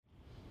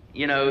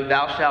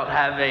Thou shalt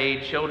have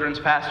a children's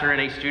pastor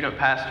and a student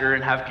pastor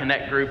and have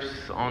connect groups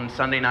on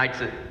Sunday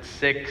nights at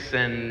 6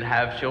 and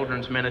have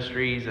children's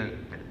ministries,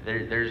 and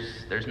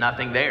there's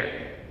nothing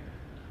there.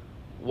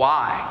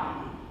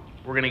 Why?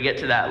 We're going to get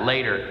to that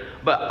later.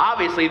 But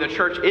obviously the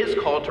church is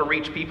called to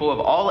reach people of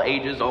all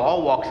ages, of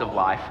all walks of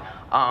life,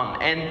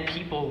 and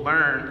people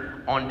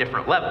learn on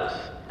different levels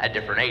at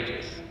different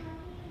ages.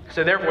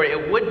 So therefore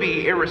it would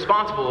be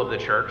irresponsible of the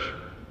church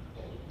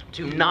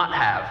to not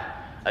have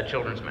a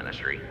children's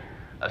ministry,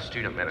 a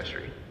student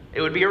ministry.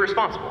 It would be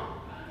irresponsible.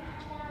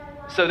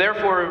 So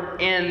therefore,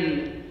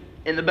 in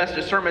the best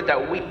discernment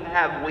that we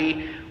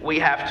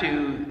have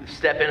to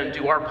step in and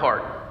do our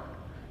part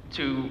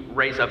to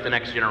raise up the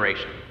next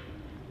generation.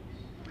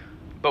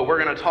 But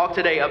we're going to talk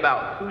today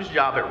about whose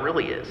job it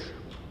really is.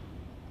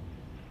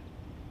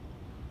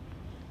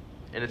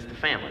 And it's the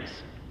families.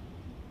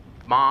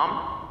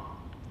 Mom,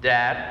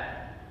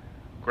 dad,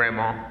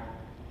 grandma,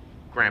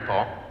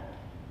 grandpa,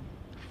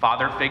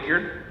 father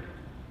figure,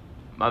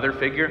 mother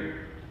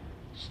figure,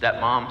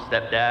 stepmom,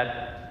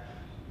 stepdad,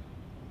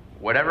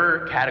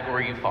 whatever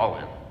category you fall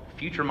in,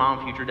 future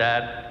mom, future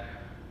dad,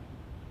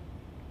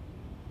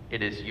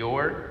 it is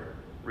your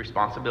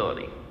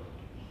responsibility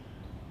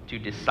to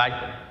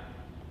disciple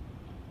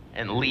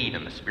and lead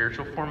in the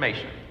spiritual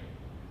formation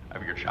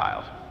of your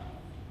child.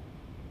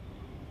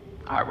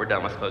 All right, we're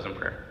done. Let's close in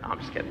prayer. No, I'm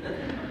just kidding.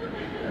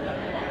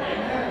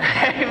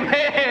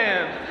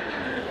 Amen.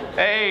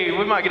 Hey,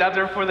 we might get out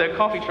there before the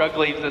coffee truck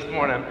leaves this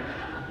morning.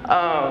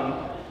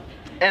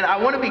 And I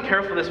want to be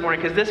careful this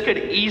morning because this could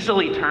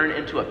easily turn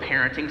into a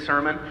parenting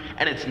sermon,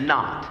 and it's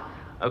not.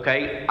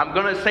 Okay? I'm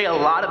going to say a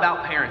lot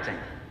about parenting,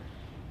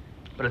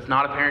 but it's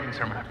not a parenting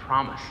sermon, I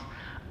promise.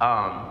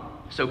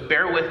 So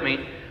bear with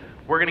me.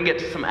 We're going to get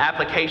to some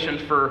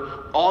applications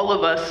for all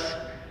of us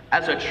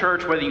as a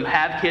church, whether you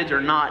have kids or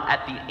not,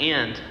 at the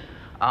end.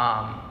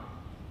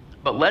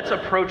 But let's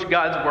approach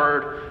God's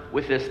word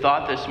with this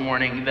thought this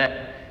morning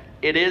that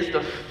it is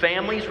the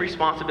family's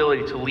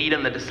responsibility to lead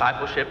in the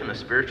discipleship and the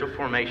spiritual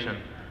formation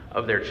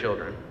of their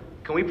children.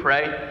 Can we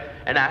pray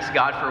and ask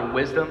God for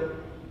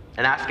wisdom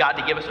and ask God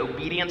to give us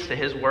obedience to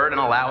his word and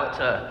allow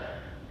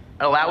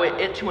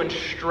it to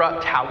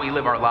instruct how we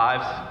live our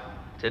lives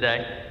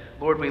today?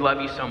 Lord, we love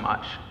you so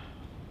much.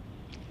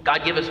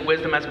 God, give us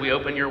wisdom as we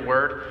open your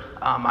word.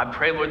 I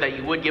pray, Lord, that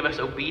you would give us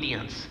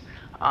obedience,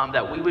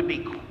 that we would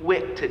be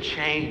quick to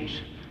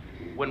change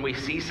when we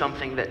see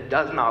something that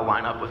does not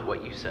line up with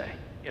what you say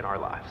in our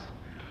lives.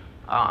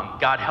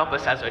 God, help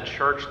us as a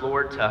church,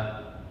 Lord,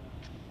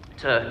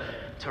 to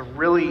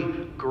really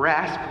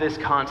grasp this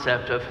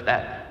concept of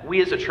that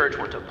we as a church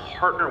want to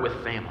partner with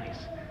families.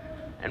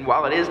 And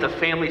while it is the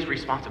family's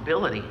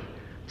responsibility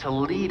to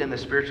lead in the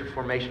spiritual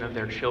formation of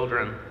their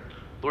children,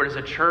 Lord, as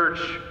a church,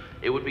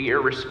 it would be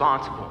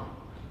irresponsible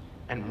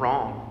and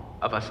wrong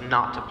of us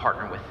not to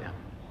partner with them.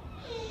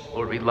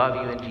 Lord, we love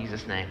you in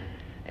Jesus' name.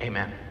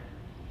 Amen.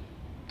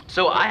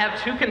 So I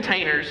have two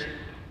containers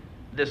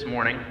this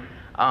morning.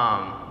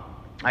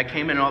 I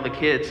came in all the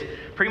kids.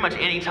 Pretty much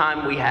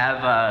anytime we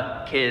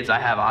have kids, I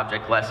have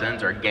object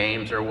lessons or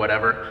games or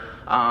whatever.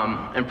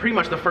 And pretty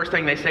much the first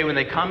thing they say when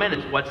they come in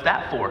is, "What's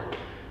that for?"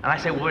 And I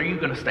say, "Well, are you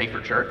going to stay for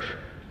church?"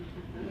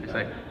 They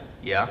say,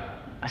 "Yeah."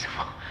 I said,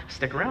 "Well,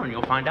 stick around and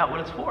you'll find out what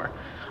it's for."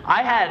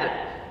 I had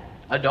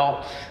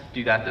adults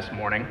do that this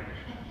morning.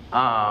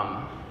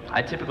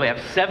 I typically have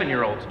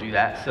 7-year-olds do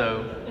that,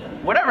 so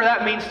whatever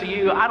that means to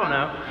you, I don't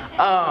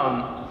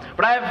know.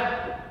 But I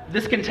have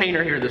this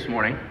container here this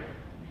morning,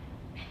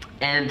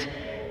 and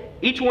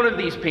each one of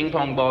these ping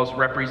pong balls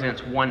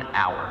represents 1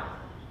 hour.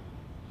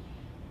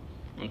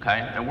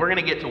 Okay, and we're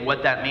going to get to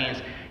what that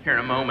means here in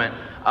a moment.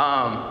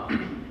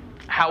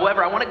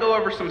 However, I want to go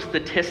over some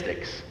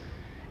statistics.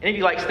 Any of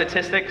you like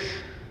statistics?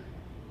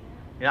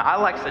 Yeah, I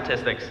like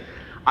statistics.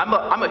 I'm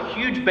a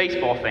huge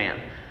baseball fan.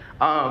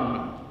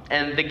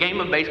 And the game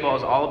of baseball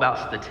is all about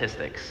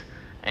statistics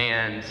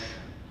and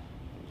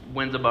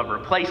wins above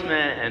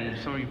replacement, and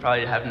some of you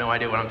probably have no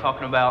idea what I'm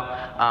talking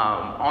about.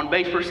 On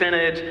base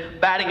percentage,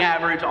 batting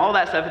average, all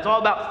that stuff. It's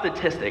all about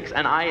statistics,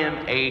 and I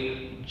am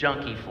a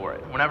junkie for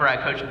it. Whenever I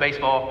coached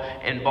baseball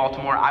in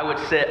Baltimore, I would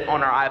sit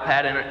on our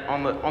iPad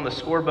and on the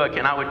scorebook,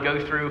 and I would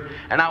go through,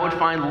 and I would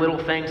find little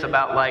things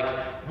about, like,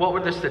 what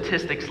were the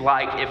statistics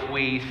like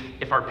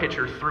if our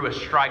pitcher threw a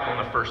strike on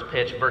the first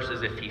pitch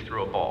versus if he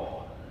threw a ball.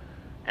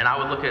 And I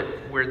would look at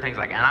weird things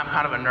like, and I'm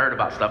kind of a nerd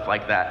about stuff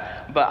like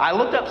that. But I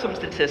looked up some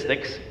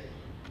statistics,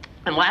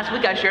 and last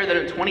week I shared that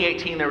in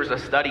 2018 there was a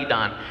study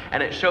done,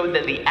 and it showed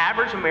that the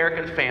average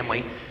American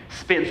family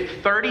spends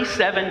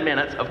 37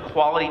 minutes of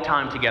quality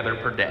time together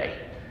per day.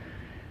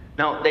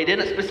 Now, they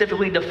didn't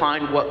specifically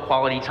define what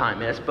quality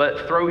time is,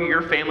 but throw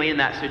your family in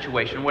that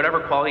situation. Whatever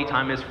quality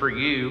time is for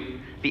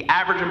you, the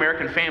average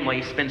American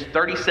family spends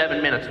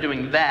 37 minutes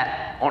doing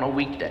that on a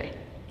weekday.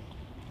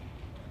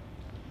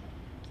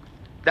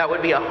 That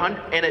would be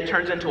and it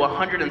turns into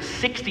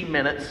 160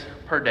 minutes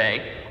per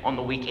day on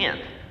the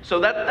weekend. So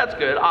that's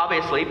good.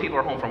 Obviously, people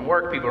are home from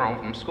work, people are home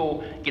from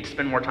school, get to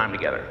spend more time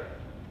together.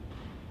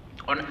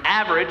 On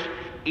average,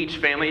 each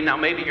family. Now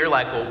maybe you're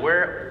like, well,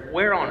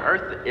 where on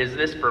earth is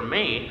this for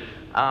me?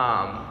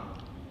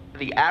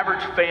 The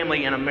average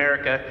family in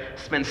America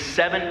spends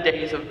 7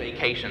 days of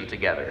vacation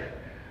together.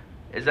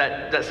 Does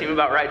that seem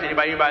about right to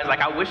anybody? Anybody's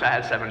like, I wish I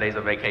had 7 days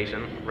of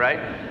vacation, right?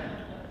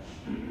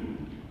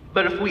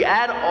 But if we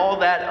add all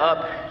that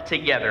up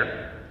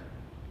together,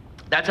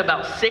 that's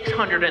about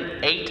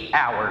 608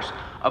 hours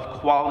of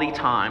quality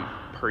time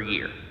per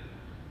year.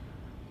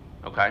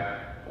 Okay?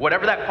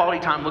 Whatever that quality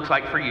time looks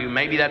like for you,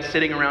 maybe that's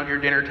sitting around your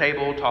dinner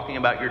table talking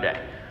about your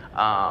day.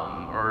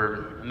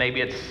 Or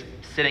maybe it's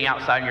sitting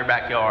outside in your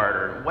backyard,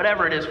 or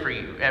whatever it is for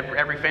you.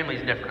 Every family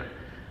is different.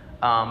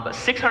 But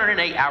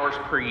 608 hours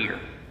per year.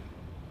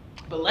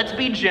 But let's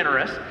be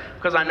generous,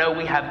 because I know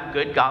we have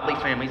good, godly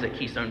families at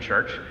Keystone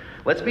Church.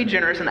 Let's be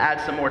generous and add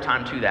some more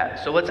time to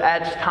that. So let's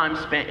add time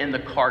spent in the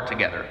car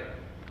together,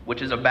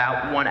 which is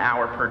about 1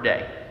 hour per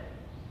day.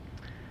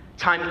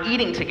 Time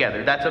eating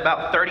together, that's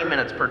about 30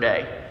 minutes per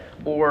day,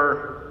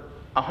 or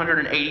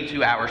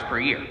 182 hours per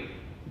year.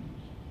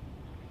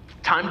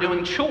 Time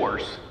doing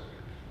chores.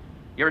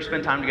 You ever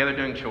spend time together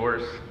doing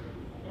chores?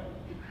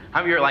 How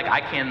many of you are like,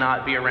 I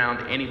cannot be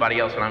around anybody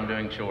else when I'm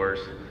doing chores?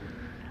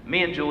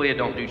 Me and Julia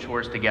don't do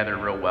chores together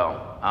real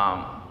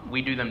well.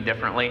 We do them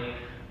differently.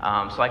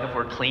 So like if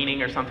we're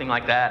cleaning or something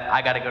like that,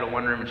 I got to go to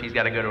one room and she's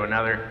got to go to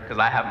another, because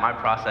I have my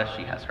process,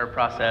 she has her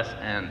process,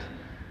 and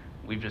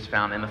we've just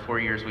found in the 4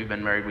 years we've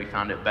been married, we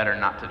found it better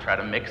not to try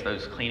to mix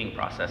those cleaning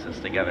processes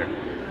together.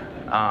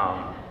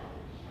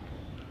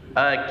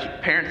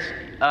 Parents,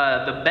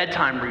 the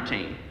bedtime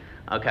routine,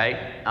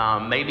 okay?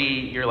 Maybe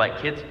you're like,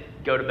 kids,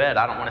 go to bed.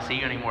 I don't want to see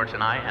you anymore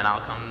tonight, and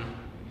I'll come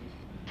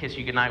kiss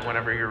you goodnight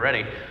whenever you're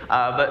ready.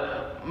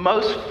 But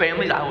most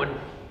families, I would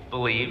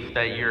believe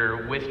that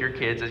you're with your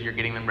kids as you're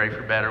getting them ready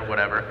for bed or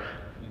whatever.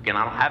 Again,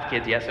 I don't have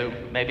kids yet, so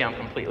maybe I'm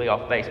completely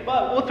off base.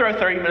 But we'll throw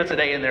 30 minutes a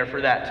day in there for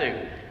that too,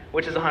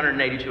 which is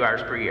 182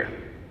 hours per year.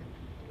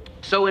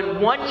 So in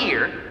 1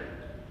 year,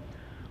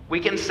 we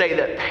can say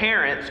that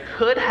parents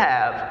could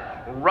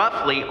have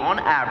roughly, on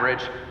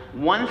average,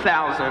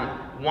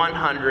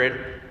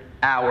 1,100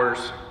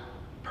 hours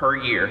per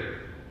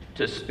year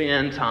to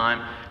spend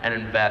time and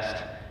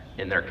invest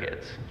in their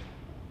kids.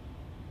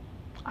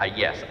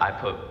 Yes, I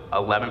put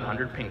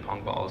 1,100 ping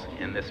pong balls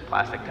in this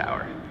plastic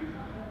tower.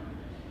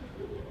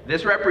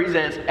 This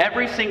represents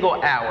every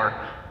single hour,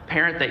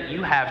 parent, that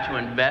you have to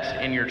invest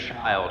in your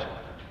child,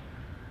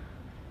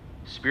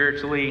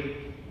 spiritually,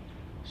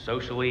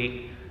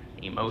 socially,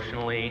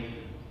 emotionally,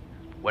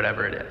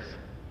 whatever it is.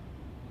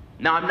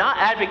 Now, I'm not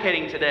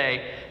advocating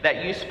today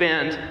that you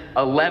spend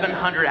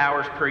 1,100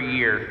 hours per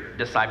year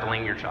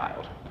discipling your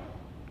child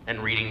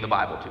and reading the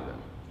Bible to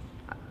them.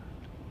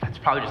 That's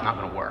probably just not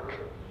going to work.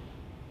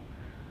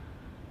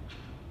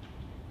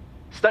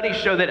 Studies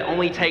show that it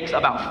only takes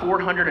about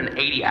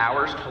 480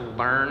 hours to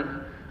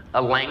learn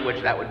a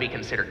language that would be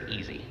considered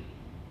easy.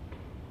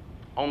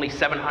 Only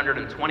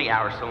 720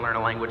 hours to learn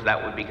a language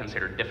that would be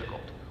considered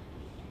difficult.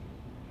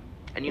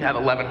 And you have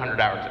 1,100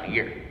 hours in a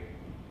year.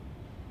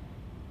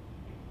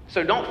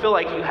 So don't feel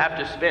like you have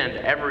to spend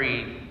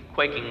every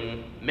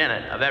quaking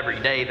minute of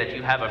every day that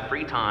you have a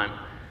free time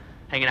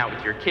hanging out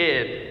with your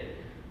kid,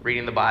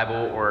 reading the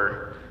Bible,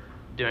 or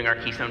doing our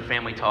Keystone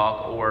Family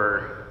Talk,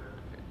 or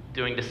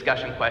doing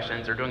discussion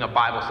questions, or doing a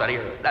Bible study.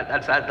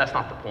 That's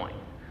not the point.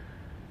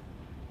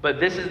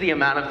 But this is the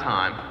amount of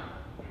time,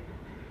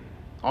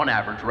 on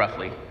average,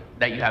 roughly,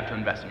 that you have to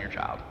invest in your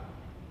child.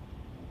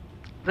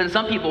 Then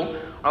some people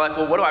are like,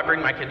 well, what do I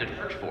bring my kid to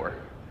church for?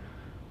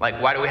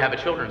 Like, why do we have a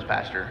children's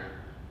pastor?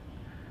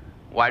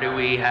 Why do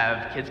we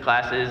have kids'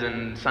 classes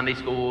and Sunday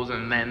schools,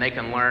 and then they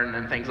can learn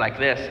and things like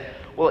this?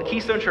 Well, at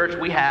Keystone Church,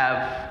 we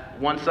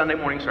have one Sunday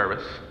morning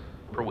service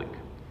per week.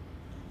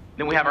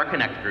 Then we have our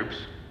Connect groups.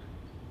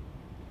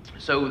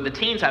 So the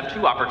teens have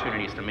 2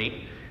 opportunities to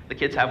meet. The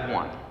kids have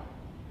 1.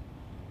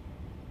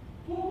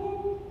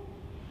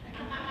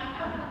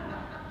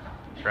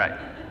 That's right.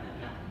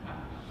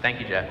 Thank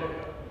you, Jeff.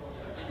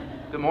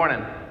 Good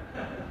morning.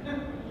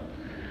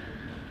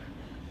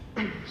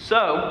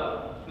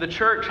 So, the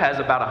church has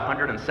about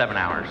 107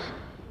 hours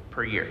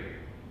per year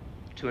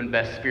to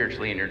invest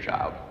spiritually in your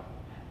child.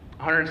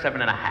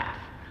 107 and a half.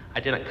 I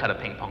didn't cut a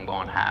ping pong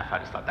ball in half. I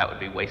just thought that would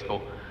be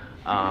wasteful.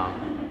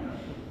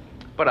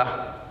 But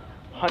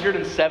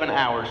 107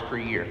 hours per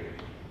year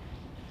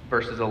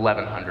versus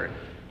 1,100.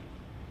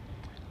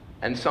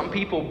 And some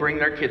people bring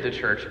their kid to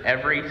church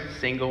every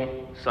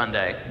single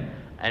Sunday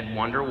and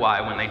wonder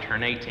why, when they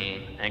turn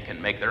 18 and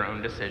can make their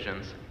own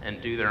decisions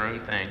and do their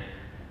own thing,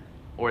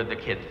 or the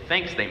kid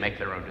thinks they make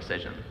their own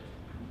decision,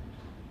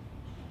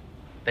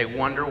 they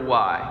wonder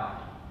why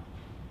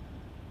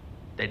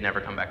they'd never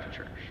come back to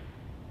church.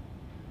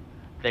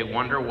 They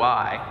wonder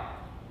why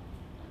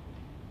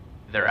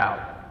they're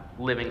out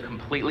living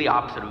completely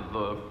opposite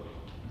of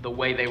the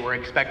way they were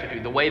expected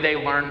to, the way they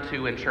learned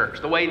to in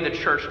church, the way the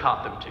church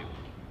taught them to.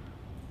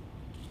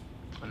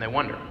 And they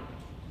wonder.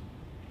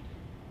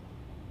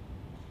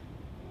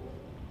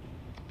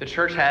 The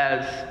church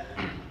has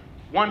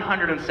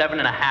 107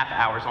 and a half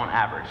hours on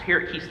average here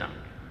at Keystone.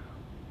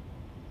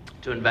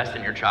 to invest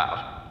in your child.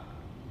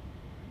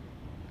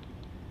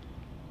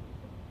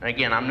 And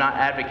again, I'm not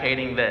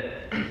advocating that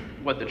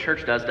what the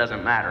church does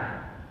doesn't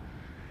matter.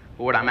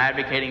 But what I'm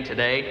advocating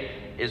today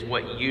is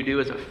what you do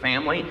as a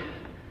family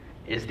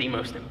is the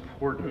most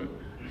important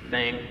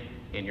thing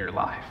in your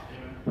life.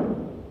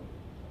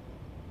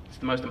 It's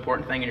the most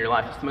important thing in your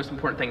life. It's the most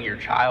important thing in your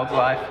child's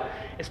life.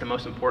 It's the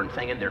most important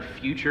thing in their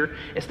future.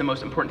 It's the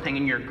most important thing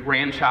in your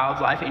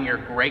grandchild's life, in your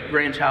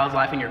great-grandchild's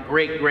life, in your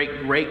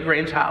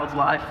great-great-great-grandchild's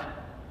life.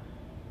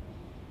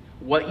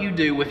 What you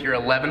do with your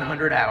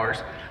 1,100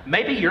 hours,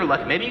 maybe you're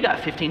lucky, maybe you got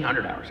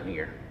 1,500 hours in a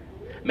year.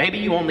 Maybe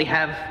you only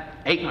have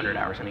 800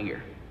 hours in a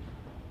year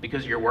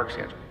because of your work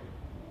schedule.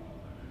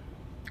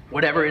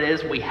 Whatever it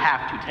is, we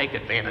have to take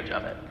advantage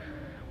of it.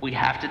 We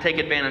have to take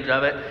advantage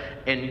of it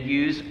and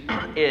use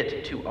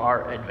it to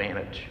our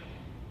advantage.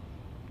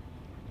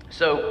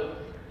 So,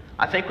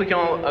 I think we can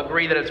all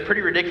agree that it's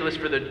pretty ridiculous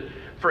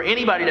for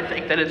anybody to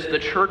think that it's the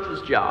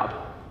church's job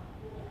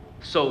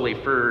solely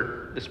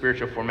for the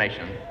spiritual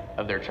formation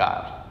of their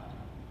child.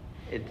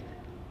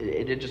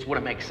 It just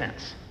wouldn't make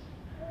sense.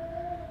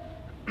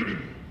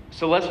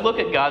 So let's look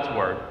at God's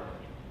Word.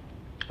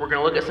 We're going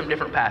to look at some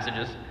different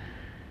passages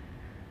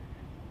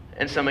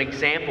and some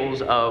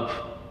examples of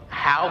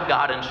how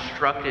God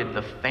instructed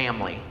the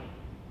family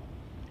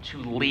to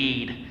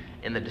lead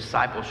in the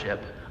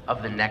discipleship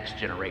of the next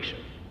generation.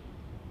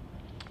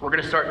 We're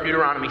going to start in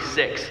Deuteronomy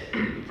 6,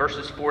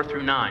 verses 4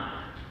 through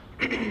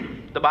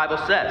 9. The Bible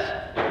says,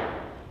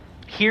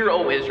 "Hear,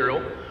 O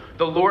Israel,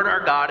 the Lord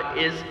our God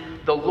is,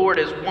 the Lord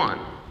is one.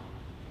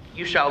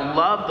 You shall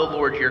love the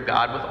Lord your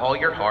God with all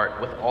your heart,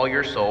 with all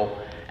your soul,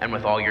 and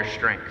with all your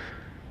strength.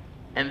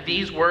 And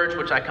these words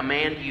which I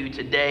command you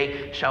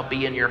today shall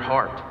be in your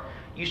heart.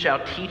 You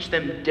shall teach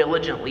them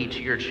diligently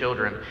to your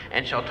children,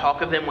 and shall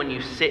talk of them when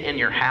you sit in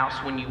your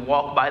house, when you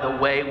walk by the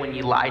way, when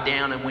you lie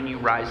down, and when you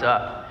rise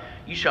up.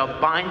 You shall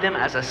bind them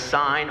as a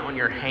sign on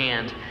your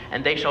hand,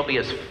 and they shall be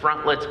as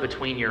frontlets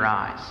between your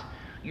eyes.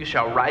 You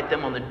shall write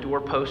them on the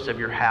doorposts of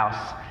your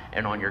house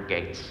and on your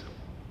gates."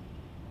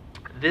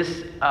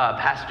 This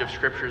passage of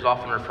Scripture is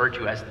often referred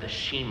to as the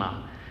Shema.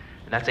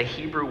 And that's a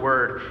Hebrew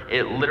word.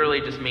 It literally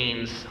just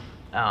means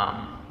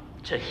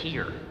to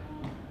hear.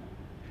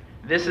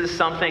 This is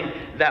something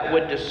that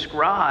would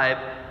describe,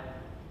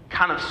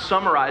 kind of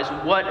summarize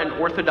what an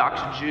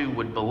Orthodox Jew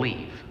would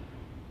believe.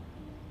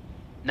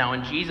 Now,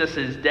 in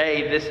Jesus'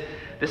 day,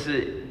 this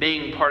is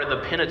being part of the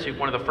Pentateuch,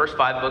 one of the first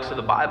 5 books of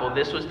the Bible,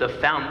 this was the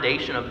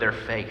foundation of their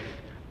faith.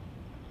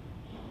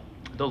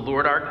 The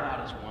Lord our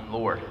God is one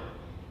Lord.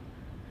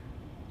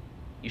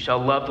 You shall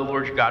love the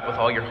Lord your God with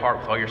all your heart,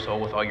 with all your soul,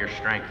 with all your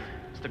strength.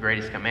 It's the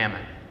greatest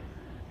commandment.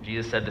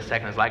 Jesus said the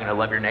second is like to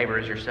love your neighbor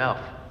as yourself.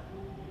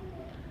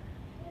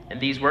 And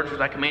these words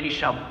which I command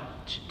you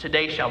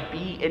today shall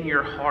be in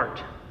your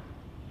heart.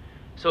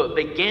 So it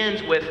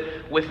begins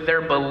with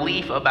their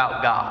belief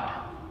about God.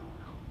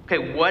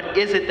 Okay, what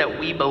is it that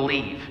we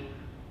believe?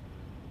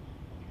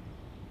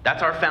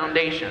 That's our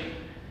foundation.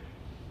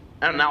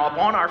 And now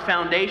upon our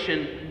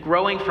foundation,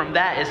 growing from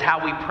that is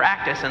how we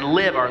practice and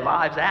live our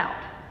lives out.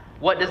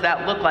 What does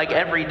that look like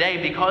every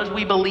day? Because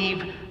we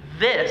believe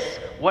this,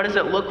 what does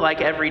it look like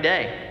every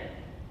day?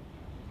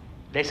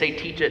 They say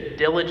teach it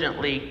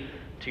diligently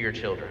to your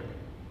children.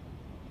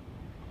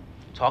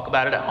 Talk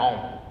about it at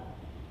home.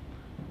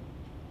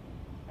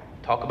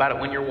 Talk about it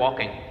when you're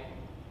walking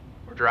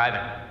or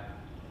driving.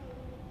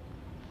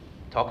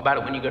 Talk about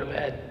it when you go to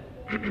bed.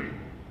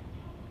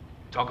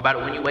 Talk about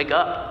it when you wake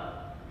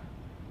up.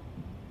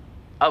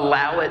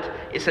 Allow it.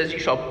 It says you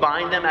shall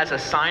bind them as a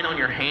sign on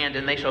your hand,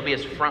 and they shall be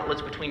as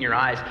frontlets between your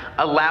eyes.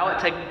 Allow it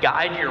to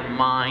guide your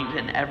mind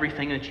in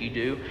everything that you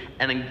do,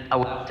 and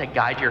allow it to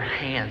guide your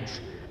hands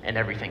in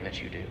everything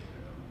that you do.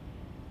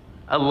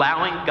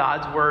 Allowing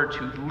God's word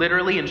to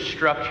literally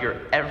instruct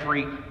your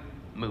every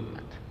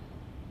movement.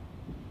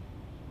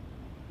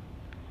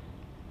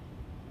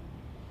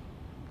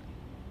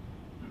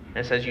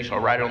 It says you shall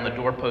write it on the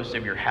doorposts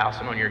of your house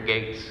and on your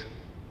gates.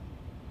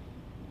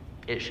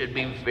 It should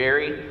be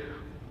very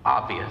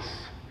obvious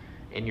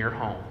in your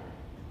home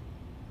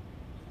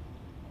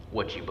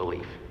what you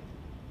believe.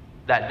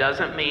 That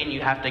doesn't mean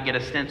you have to get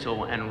a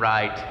stencil and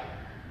write,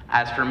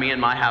 "As for me and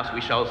my house,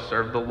 we shall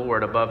serve the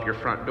Lord," above your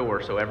front door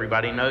so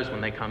everybody knows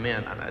when they come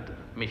in. I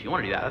mean, if you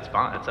want to do that, that's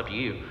fine. That's up to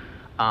you.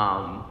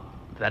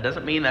 That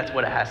doesn't mean that's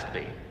what it has to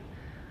be.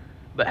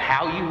 But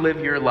how you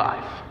live your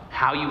life,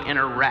 how you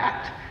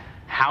interact,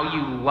 how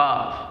you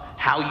love,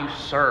 how you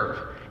serve,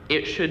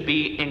 it should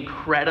be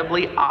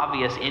incredibly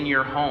obvious in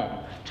your home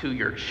to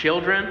your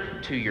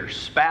children, to your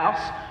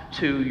spouse,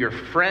 to your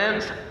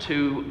friends,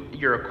 to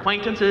your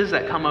acquaintances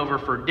that come over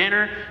for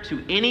dinner,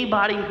 to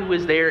anybody who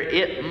is there.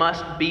 It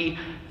must be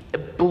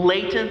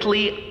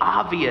blatantly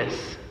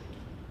obvious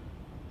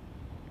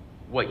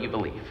what you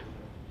believe,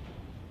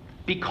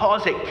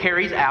 because it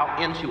carries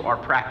out into our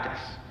practice.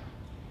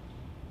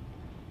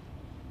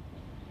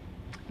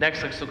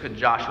 Next, let's look at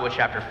Joshua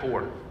chapter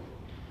 4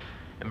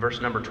 and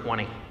verse number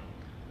 20.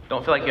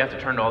 Don't feel like you have to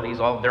turn to all these.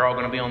 They're all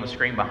going to be on the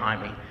screen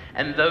behind me.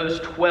 And those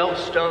 12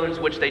 stones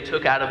which they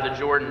took out of the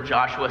Jordan,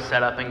 Joshua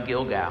set up in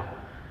Gilgal.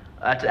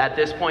 At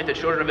this point, the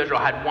children of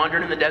Israel had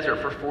wandered in the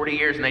desert for 40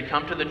 years, and they'd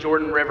come to the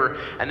Jordan River,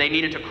 and they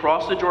needed to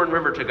cross the Jordan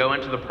River to go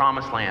into the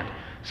Promised Land.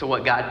 So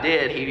what God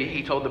did,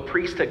 he told the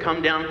priests to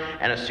come down,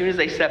 and as soon as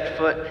they stepped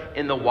foot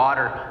in the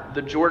water,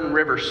 the Jordan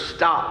River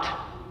stopped.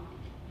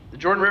 The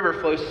Jordan River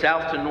flows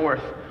south to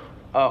north,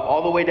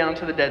 all the way down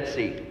to the Dead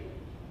Sea.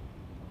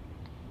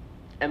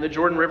 And the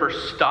Jordan River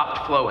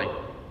stopped flowing.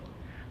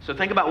 So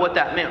think about what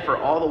that meant for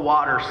all the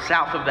water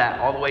south of that,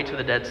 all the way to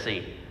the Dead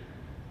Sea.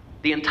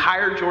 The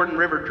entire Jordan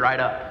River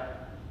dried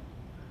up.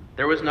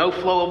 There was no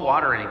flow of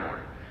water anymore.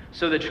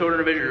 So the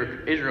children of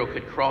Israel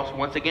could cross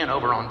once again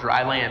over on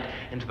dry land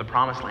into the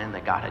Promised Land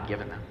that God had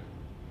given them.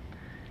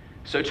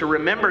 So to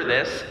remember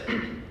this,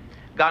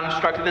 God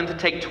instructed them to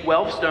take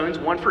 12 stones,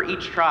 one for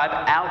each tribe,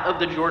 out of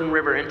the Jordan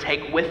River and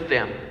take with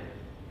them.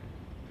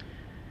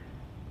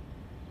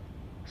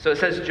 So it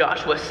says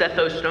Joshua set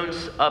those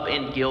stones up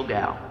in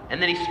Gilgal.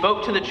 And then he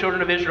spoke to the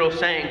children of Israel,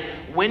 saying,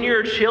 when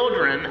your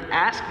children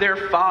ask their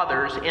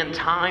fathers in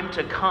time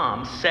to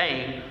come,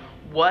 saying,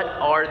 what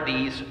are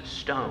these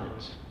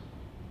stones?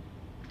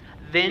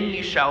 Then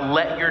you shall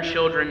let your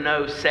children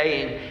know,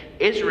 saying,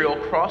 Israel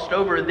crossed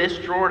over this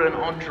Jordan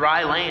on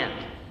dry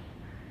land.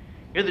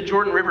 Near the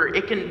Jordan River,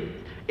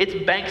 its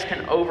banks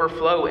can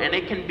overflow, and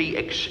it can be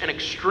an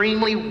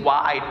extremely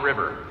wide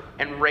river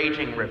and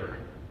raging river.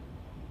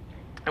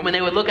 And when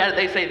they would look at it,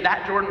 they say,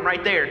 that Jordan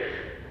right there,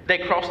 they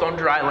crossed on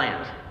dry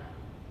land.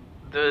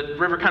 The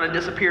river kind of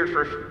disappeared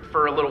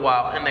for a little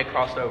while, and they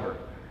crossed over.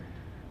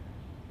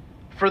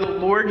 For the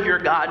Lord your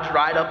God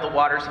dried up the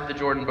waters of the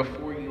Jordan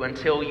before you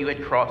until you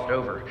had crossed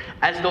over,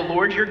 as the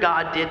Lord your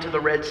God did to the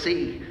Red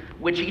Sea,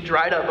 which he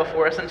dried up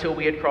before us until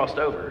we had crossed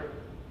over.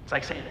 It's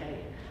like saying, hey,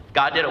 if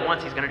God did it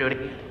once, he's going to do it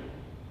again.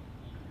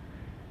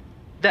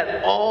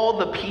 That all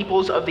the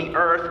peoples of the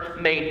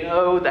earth may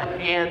know the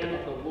hand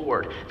of the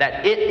Lord,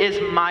 that it is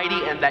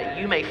mighty, and that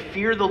you may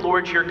fear the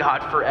Lord your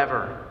God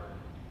forever.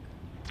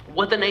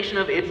 What the nation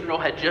of Israel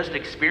had just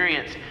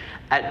experienced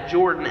at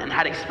Jordan and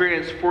had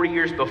experienced 40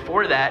 years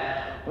before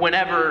that,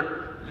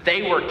 whenever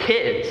they were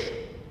kids,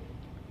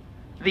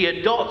 the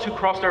adults who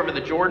crossed over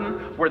the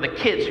Jordan were the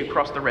kids who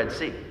crossed the Red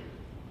Sea.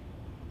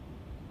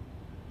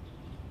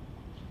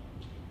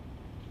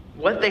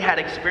 What they had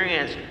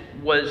experienced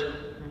was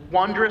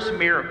wondrous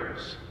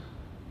miracles.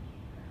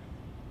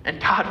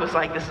 And God was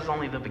like, this is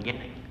only the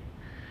beginning.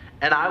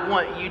 And I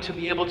want you to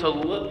be able to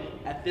look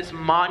at this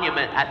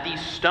monument, at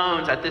these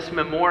stones, at this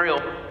memorial,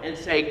 and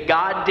say,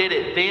 God did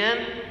it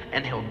then,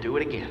 and he'll do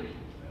it again.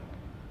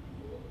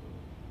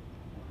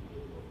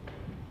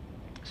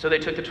 So they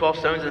took the 12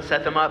 stones and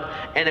set them up,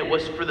 and it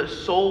was for the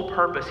sole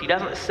purpose. He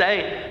doesn't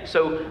say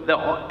so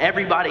that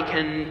everybody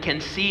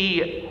can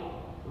see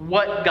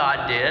what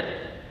God did.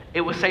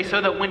 It would say so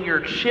that when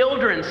your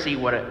children see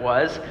what it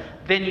was,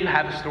 then you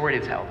have a story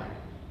to tell them.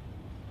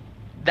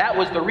 That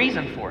was the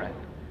reason for it.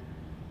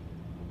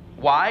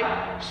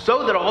 Why?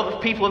 So that all the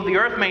people of the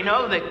earth may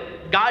know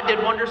that God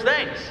did wondrous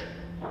things.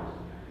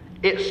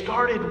 It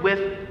started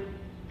with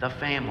the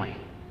family.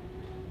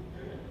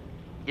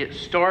 It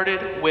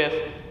started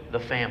with the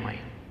family.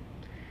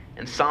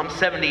 In Psalm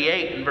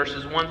 78, in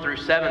verses 1 through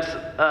 7,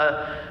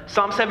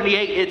 Psalm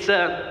 78,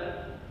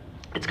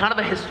 it's kind of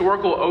a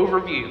historical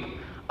overview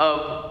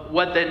of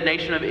what the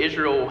nation of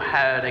Israel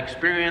had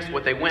experienced,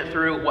 what they went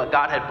through, what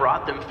God had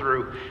brought them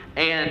through.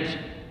 And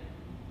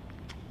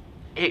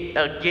it,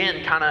 again,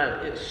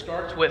 it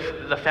starts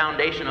with the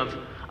foundation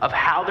of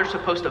how they're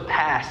supposed to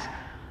pass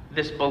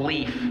this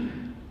belief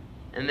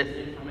and this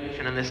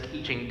information and this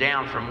teaching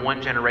down from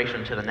one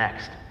generation to the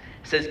next.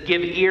 It says,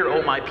 give ear,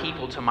 O my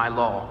people, to my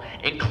law.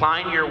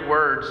 Incline your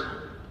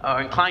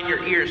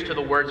ears to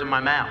the words of my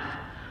mouth.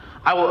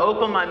 I will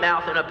open my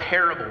mouth in a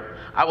parable.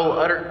 I will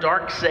utter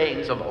dark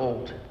sayings of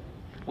old,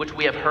 which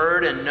we have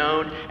heard and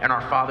known, and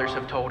our fathers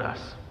have told us.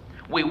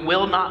 We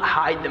will not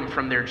hide them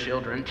from their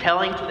children,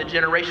 telling to the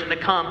generation to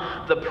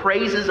come the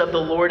praises of the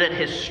Lord and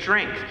his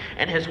strength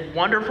and his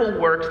wonderful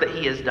works that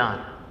he has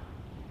done.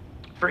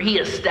 For he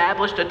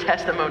established a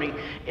testimony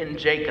in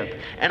Jacob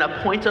and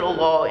appointed a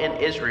law in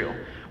Israel,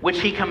 which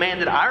he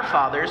commanded our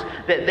fathers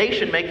that they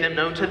should make them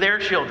known to their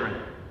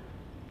children.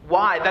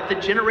 Why? That the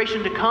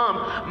generation to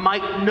come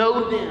might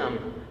know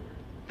them,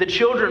 the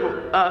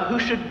children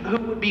who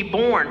would be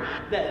born,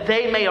 that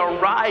they may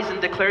arise and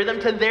declare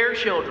them to their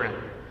children,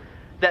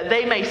 that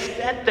they may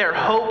set their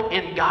hope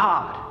in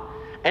God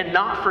and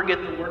not forget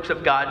the works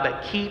of God,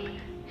 but keep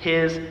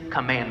his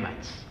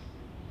commandments.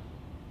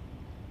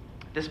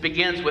 This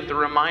begins with the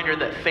reminder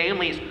that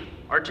families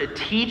are to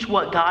teach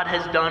what God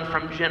has done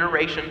from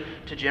generation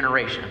to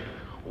generation.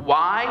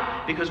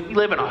 Why? Because we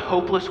live in a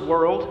hopeless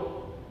world.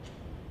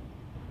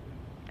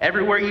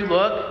 Everywhere you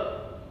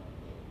look,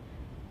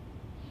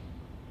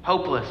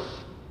 hopeless.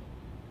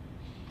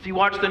 If you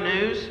watch the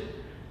news,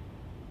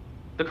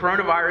 the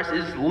coronavirus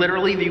is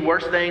literally the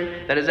worst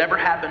thing that has ever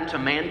happened to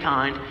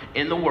mankind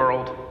in the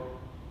world.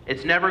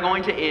 It's never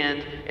going to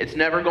end. It's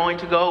never going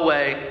to go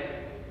away.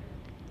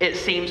 It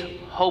seems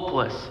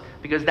hopeless.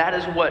 Because that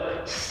is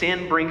what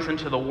sin brings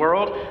into the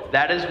world.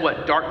 That is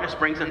what darkness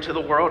brings into the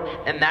world.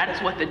 And that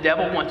is what the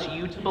devil wants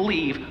you to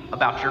believe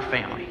about your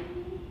family.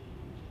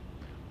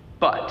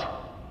 But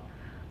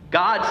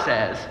God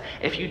says,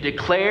 if you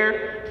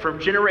declare from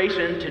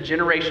generation to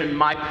generation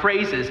my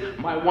praises,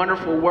 my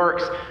wonderful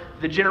works,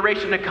 the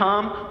generation to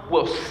come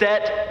will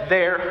set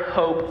their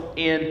hope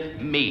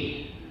in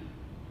me.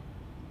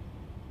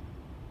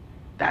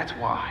 That's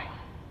why.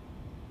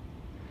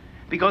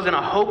 Because in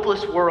a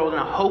hopeless world, in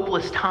a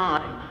hopeless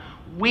time,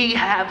 we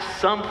have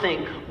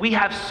something, we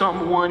have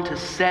someone to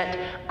set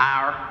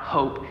our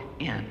hope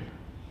in.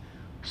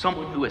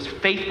 Someone who is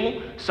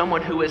faithful,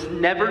 someone who is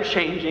never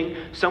changing,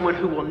 someone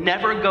who will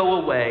never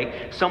go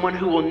away, someone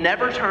who will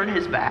never turn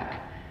his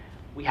back.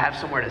 We have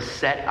somewhere to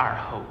set our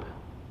hope.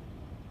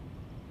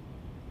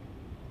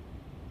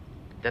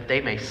 That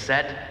they may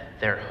set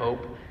their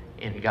hope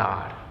in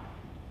God.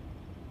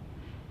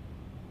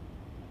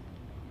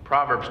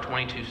 Proverbs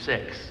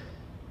 22:6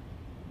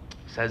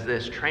 says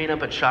this, train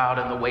up a child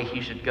in the way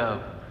he should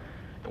go,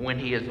 and when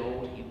he is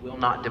old, he will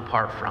not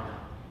depart from it.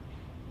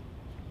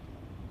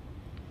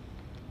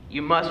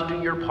 You must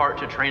do your part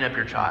to train up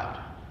your child.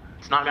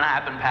 It's not going to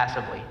happen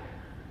passively.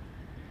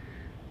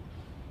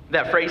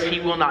 That phrase, he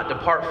will not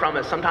depart from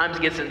it, sometimes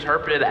gets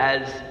interpreted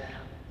as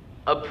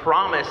a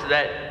promise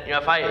that,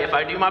 if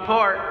I do my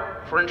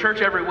part, if we're in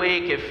church every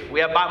week, if we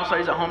have Bible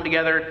studies at home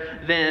together,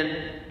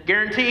 then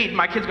guaranteed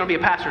my kid's going to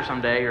be a pastor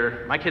someday,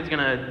 or my kid's going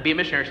to be a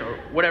missionary, or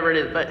whatever it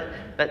is. But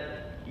that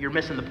you're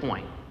missing the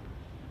point.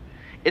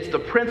 It's the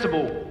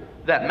principle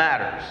that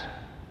matters.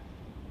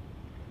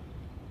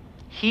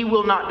 He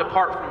will not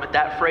depart from it.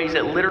 That phrase,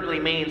 it literally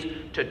means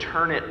to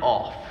turn it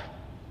off.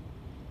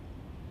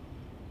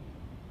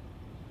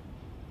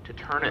 To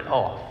turn it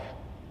off.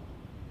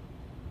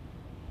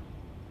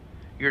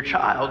 Your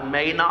child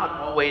may not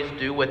always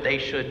do what they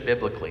should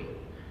biblically,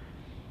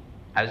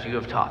 as you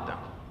have taught them.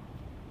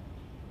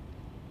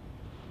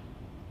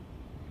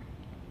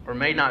 Or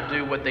may not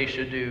do what they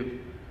should do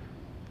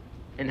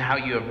in how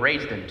you have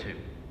raised them to.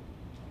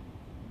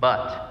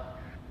 But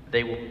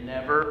they will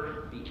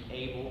never be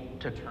able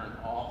to turn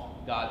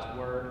off God's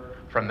word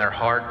from their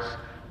hearts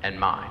and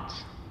minds.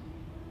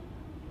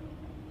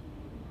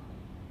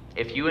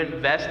 If you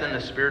invest in the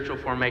spiritual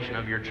formation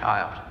of your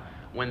child,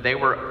 when they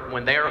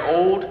are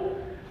old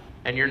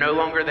and you're no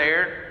longer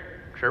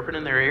there, chirping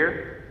in their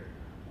ear,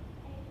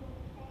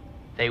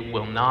 they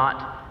will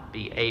not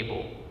be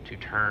able to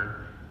turn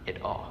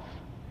it off.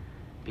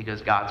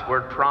 Because God's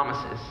word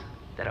promises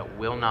that it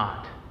will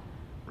not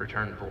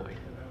return void.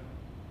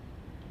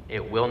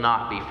 It will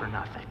not be for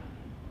nothing.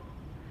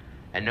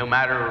 And no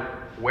matter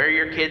where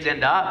your kids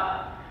end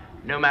up,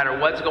 no matter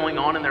what's going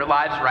on in their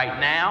lives right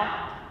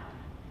now,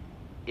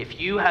 if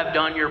you have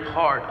done your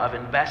part of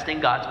investing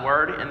God's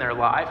word in their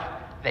life,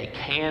 they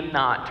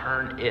cannot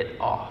turn it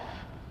off.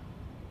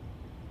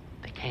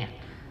 They can't.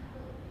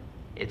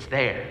 It's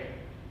there.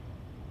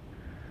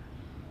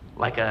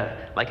 Like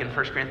in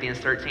 1 Corinthians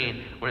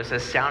 13, when it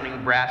says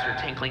sounding brass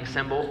or tinkling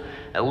cymbal,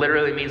 it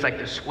literally means like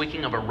the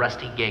squeaking of a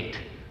rusty gate.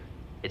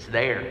 It's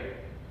there.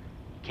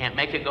 Can't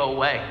make it go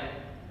away.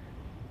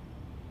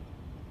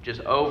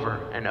 Just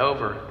over and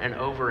over and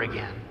over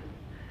again.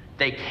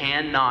 They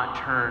cannot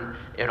turn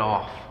it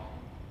off.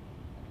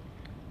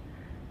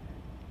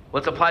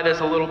 Let's apply this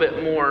a little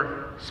bit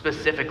more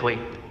specifically.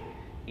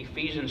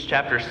 Ephesians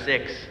chapter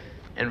 6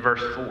 and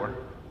verse 4.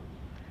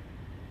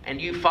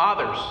 And you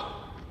fathers,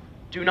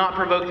 do not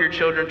provoke your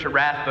children to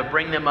wrath, but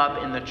bring them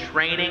up in the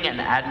training and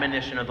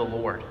admonition of the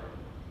Lord.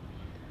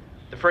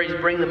 The phrase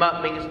bring them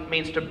up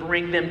means to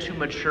bring them to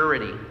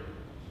maturity.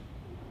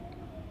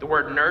 The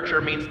word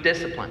nurture means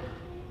discipline.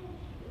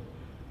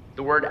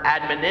 The word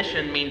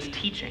admonition means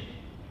teaching.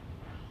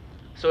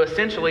 So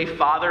essentially,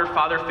 father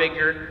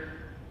figure,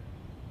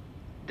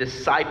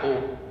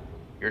 disciple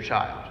your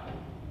child.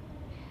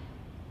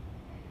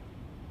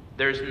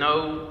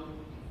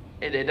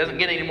 It doesn't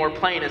get any more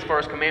plain as far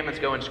as commandments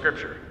go in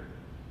Scripture.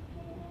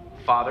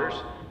 Fathers,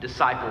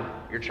 disciple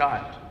your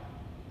child.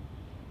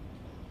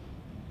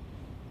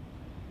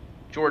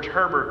 George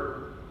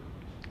Herbert,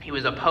 he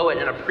was a poet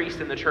and a priest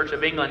in the Church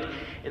of England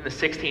in the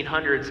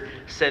 1600s,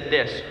 said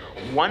this: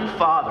 one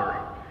father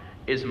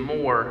is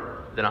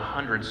more than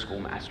 100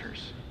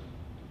 schoolmasters.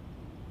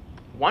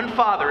 One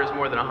father is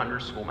more than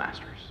 100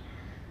 schoolmasters.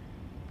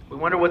 We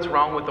wonder what's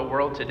wrong with the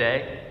world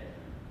today.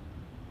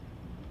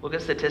 Look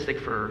at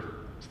statistics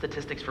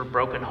for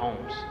broken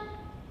homes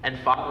and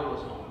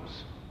fatherless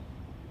homes.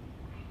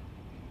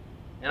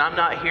 And I'm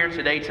not here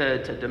today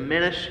to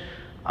diminish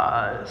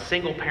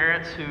single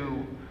parents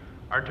who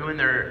are doing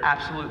their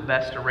absolute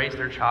best to raise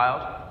their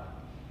child.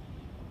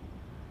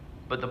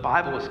 But the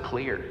Bible is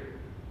clear.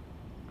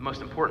 The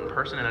most important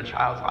person in a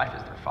child's life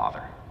is their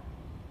father.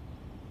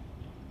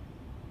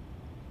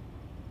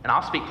 And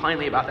I'll speak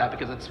plainly about that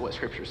because it's what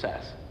Scripture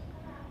says.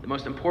 The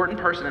most important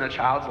person in a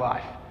child's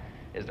life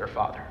is their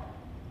father.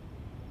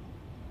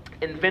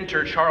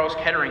 Inventor Charles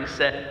Kettering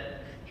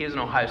said, he was an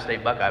Ohio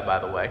State Buckeye, by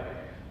the way.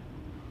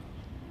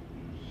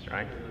 That's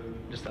right.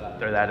 Just thought I'd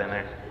throw that in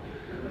there.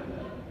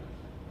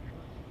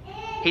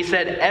 He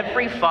said,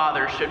 every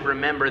father should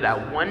remember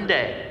that one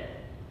day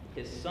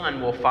his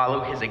son will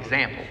follow his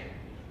example,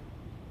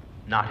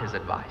 not his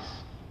advice.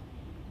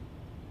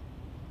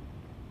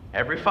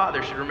 Every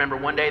father should remember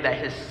one day that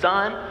his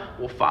son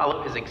will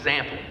follow his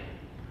example,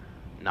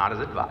 not his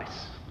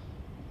advice.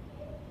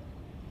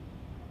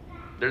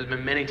 There's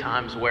been many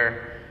times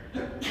where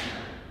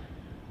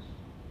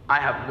I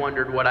have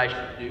wondered what I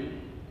should do,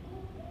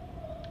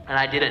 and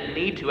I didn't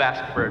need to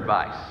ask for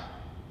advice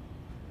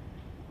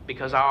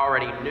because I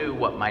already knew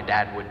what my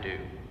dad would do,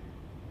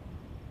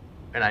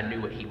 and I knew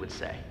what he would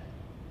say.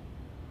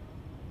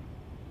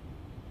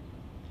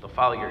 They'll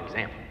follow your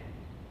example.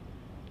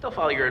 They'll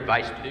follow your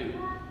advice too.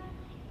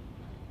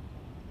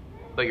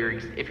 But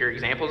if your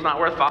example is not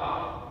worth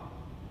following,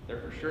 they're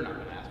for sure not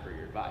going to ask for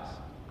your advice.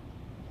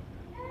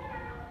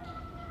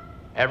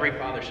 Every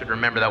father should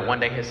remember that one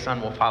day his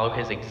son will follow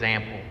his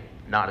example,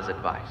 not his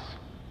advice.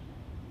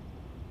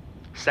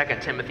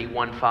 2 Timothy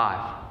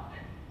 1:5.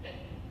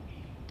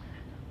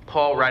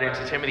 Paul, writing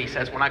to Timothy,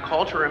 says, when I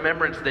call to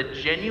remembrance the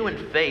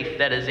genuine faith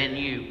that is in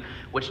you,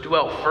 which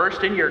dwelt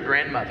first in your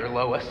grandmother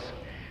Lois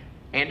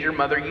and your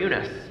mother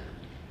Eunice,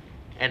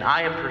 and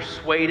I am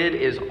persuaded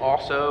is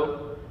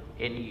also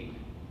in you.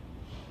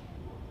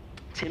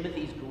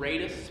 Timothy's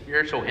greatest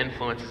spiritual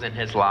influences in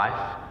his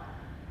life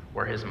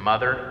were his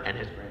mother and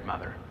his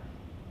grandmother.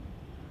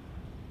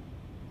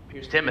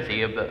 Here's Timothy.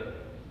 Two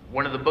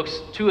of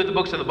the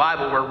books of the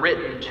Bible were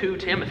written to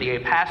Timothy, a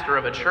pastor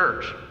of a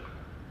church,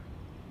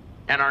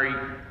 and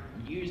are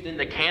used in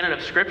the canon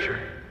of Scripture.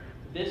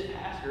 This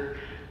pastor,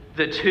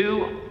 the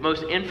two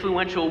most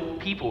influential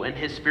people in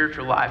his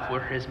spiritual life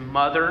were his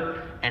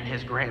mother and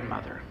his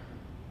grandmother.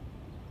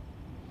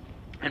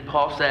 And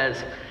Paul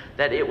says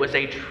that it was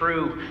a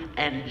true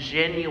and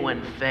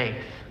genuine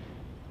faith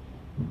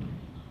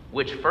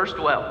which first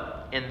dwelt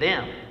in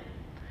them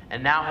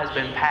and now has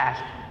been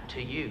passed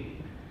to you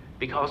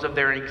because of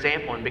their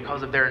example and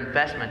because of their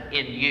investment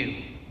in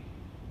you.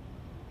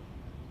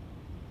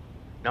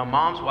 Now,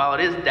 moms, while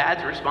it is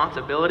dad's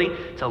responsibility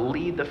to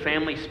lead the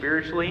family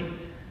spiritually,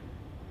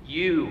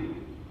 you,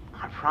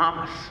 I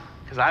promise,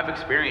 because I've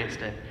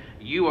experienced it,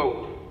 you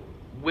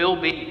will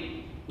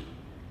be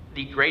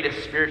the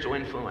greatest spiritual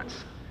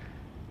influence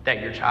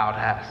that your child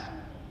has.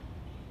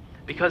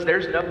 Because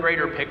there's no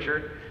greater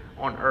picture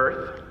on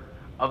earth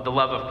of the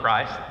love of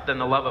Christ than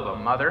the love of a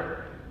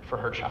mother for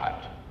her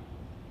child.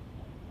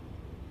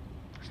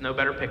 There's no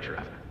better picture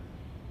of it.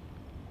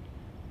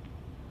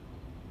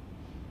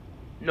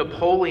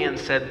 Napoleon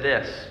said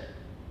this,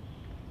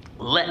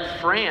 let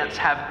France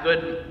have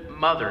good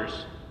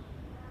mothers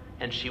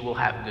and she will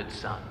have good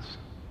sons.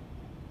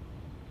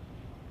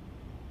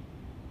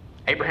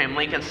 Abraham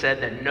Lincoln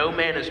said that no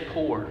man is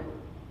poor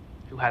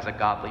who has a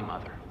godly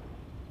mother.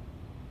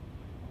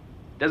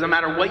 Doesn't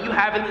matter what you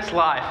have in this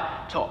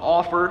life to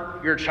offer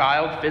your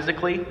child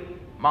physically,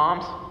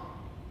 moms,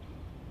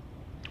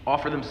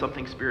 offer them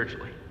something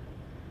spiritually,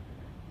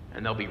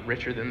 and they'll be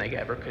richer than they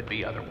ever could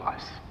be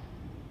otherwise.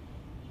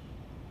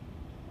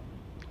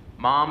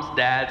 Moms,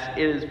 dads,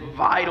 it is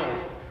vital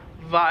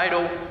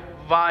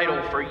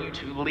for you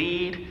to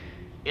lead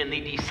in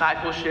the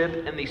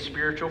discipleship and the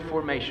spiritual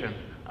formation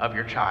of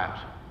your child.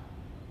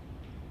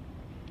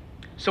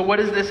 So what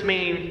does this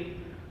mean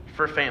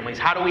for families?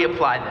 How do we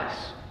apply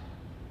this?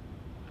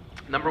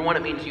 Number one,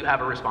 it means you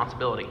have a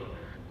responsibility.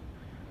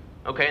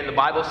 Okay, and the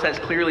Bible says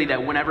clearly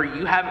that whenever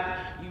you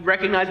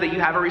recognize that you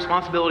have a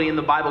responsibility, and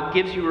the Bible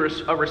gives you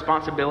a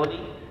responsibility,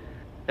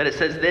 that it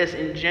says this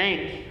in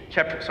James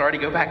chapter, sorry to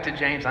go back to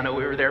James, I know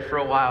we were there for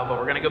a while, but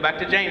we're going to go back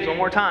to James one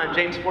more time,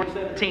 James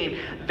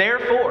 4:17.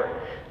 Therefore,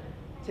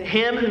 to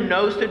him who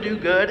knows to do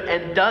good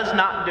and does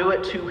not do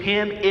it, to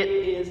him it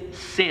is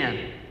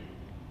sin.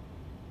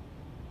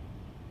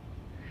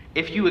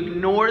 If you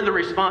ignore the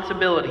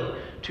responsibility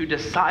to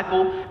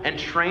disciple and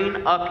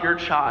train up your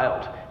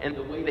child in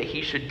the way that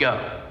he should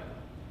go,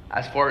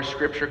 as far as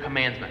Scripture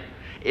commands me,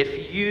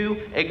 if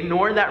you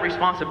ignore that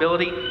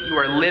responsibility, you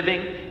are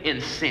living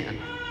in sin.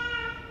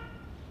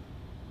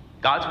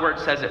 God's word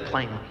says it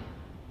plainly.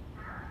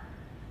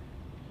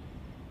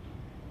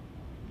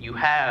 You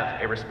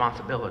have a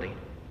responsibility.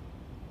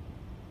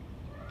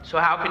 So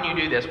how can you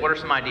do this? What are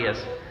some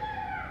ideas?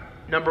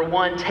 Number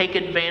one, take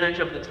advantage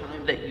of the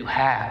time that you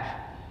have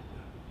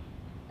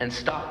and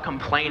stop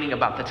complaining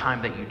about the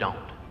time that you don't.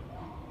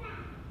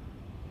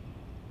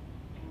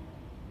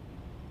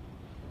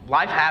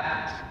 Life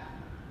happens.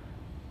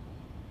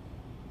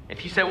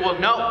 If you say, well,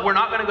 no, we're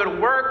not going to go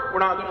to work, we're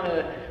not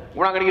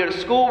going to go to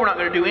school, we're not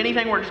going to do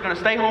anything, we're just going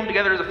to stay home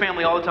together as a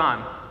family all the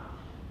time.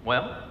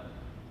 Well,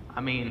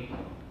 I mean,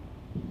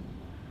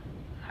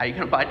 how are you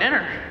going to buy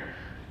dinner?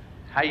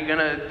 How are you going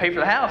to pay for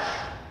the house?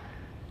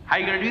 How are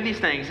you going to do these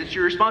things? It's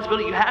your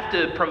responsibility. You have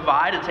to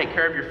provide and take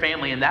care of your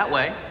family in that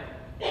way.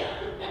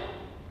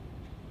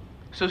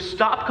 So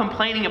stop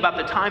complaining about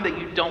the time that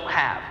you don't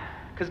have.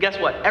 Because guess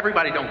what?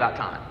 Everybody don't got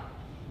time.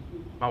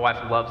 My wife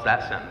loves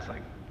that sentence.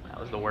 Like, that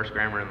was the worst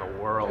grammar in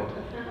the world.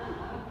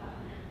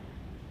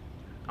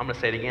 I'm going to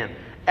say it again.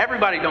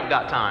 Everybody don't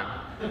got time.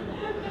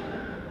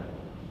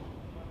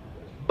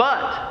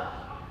 But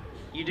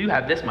you do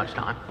have this much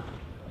time.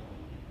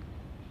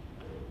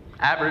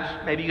 Average,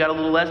 maybe you got a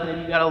little less,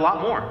 maybe you got a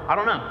lot more. I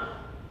don't know.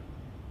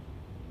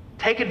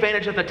 Take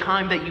advantage of the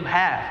time that you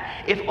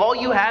have. If all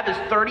you have is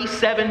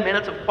 37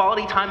 minutes of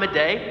quality time a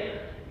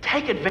day,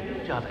 take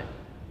advantage of it.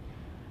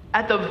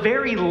 At the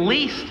very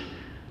least,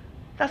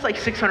 that's like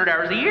 600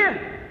 hours a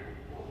year.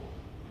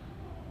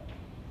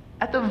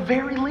 At the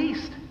very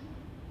least.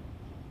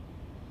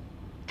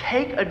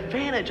 Take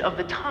advantage of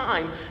the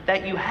time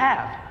that you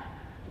have.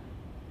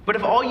 But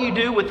if all you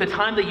do with the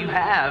time that you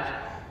have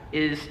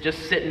is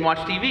just sit and watch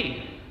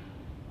TV,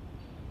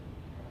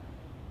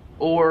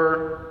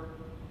 or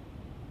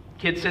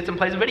kid sits and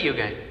plays a video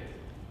game,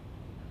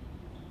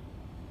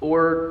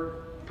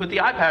 or put the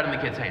iPad in the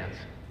kid's hands.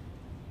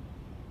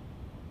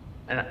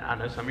 And I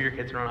know some of your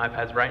kids are on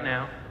iPads right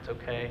now. It's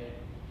okay.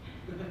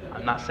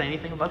 I'm not saying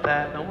anything about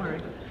that. Don't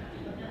worry.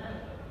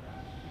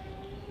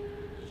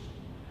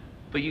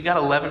 But you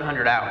got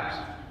 1,100 hours.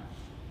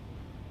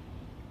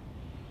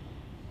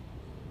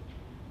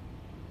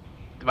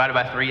 Divided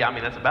by 3, I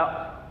mean, that's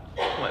about,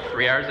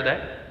 3 hours a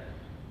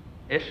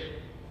day-ish?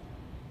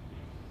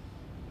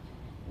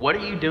 What are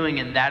you doing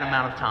in that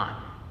amount of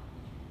time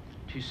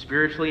to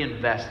spiritually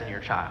invest in your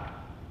child?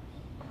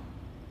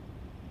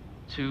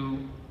 To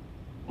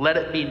let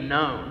it be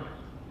known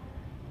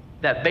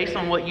that based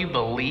on what you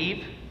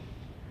believe,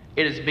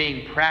 it is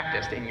being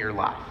practiced in your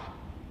life.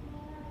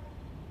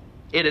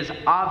 It is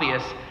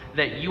obvious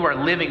that you are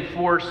living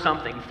for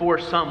something, for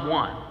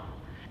someone,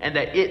 and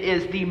that it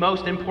is the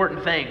most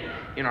important thing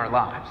in our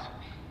lives.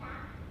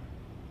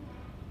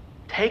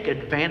 Take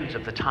advantage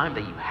of the time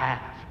that you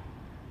have.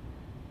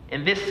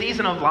 In this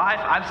season of life,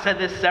 I've said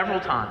this several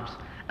times,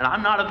 and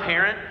I'm not a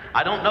parent.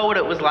 I don't know what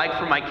it was like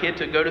for my kid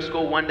to go to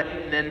school one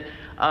day and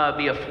then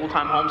be a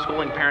full-time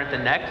homeschooling parent the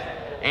next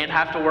and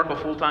have to work a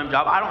full-time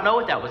job. I don't know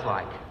what that was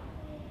like.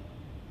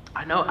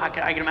 I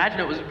can imagine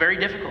it was very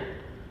difficult.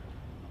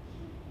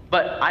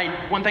 But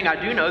one thing I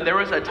do know, there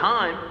was a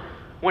time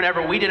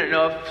whenever we didn't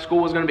know if school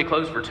was going to be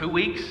closed for 2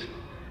 weeks,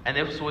 and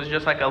this was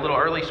just like a little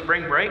early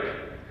spring break,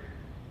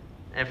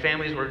 and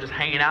families were just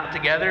hanging out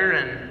together.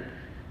 And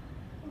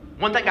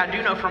one thing I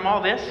do know from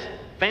all this,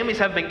 families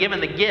have been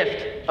given the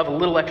gift of a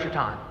little extra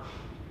time,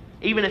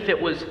 even if it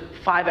was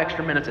 5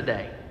 extra minutes a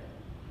day.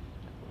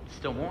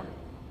 Still more.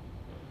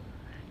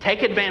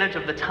 Take advantage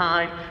of the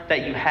time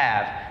that you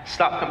have.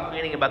 Stop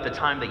complaining about the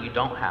time that you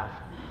don't have.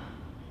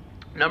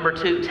 Number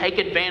 2, take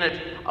advantage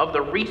of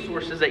the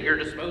resources at your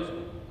disposal.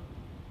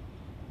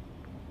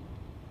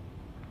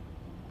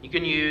 You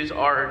can use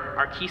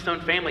our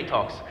Keystone Family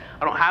Talks.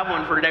 I don't have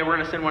one for today. We're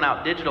going to send one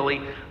out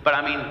digitally. But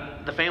I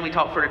mean, the family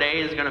talk for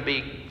today is going to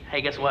be,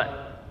 hey, guess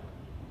what?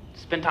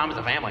 Spend time as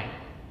a family.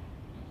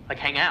 Like,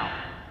 hang out.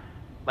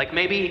 Like,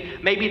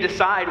 maybe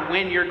decide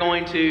when you're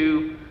going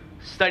to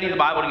study the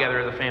Bible together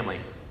as a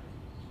family.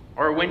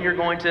 Or when you're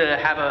going to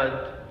have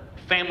a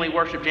family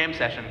worship jam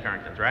session in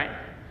Carrington's, right?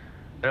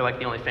 They're like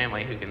the only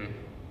family who can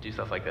do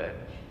stuff like that.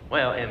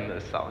 Well, in the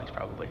Stallings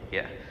probably,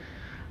 yeah.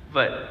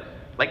 But,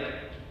 like,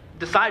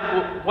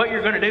 decide what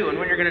you're going to do and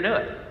when you're going to do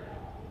it.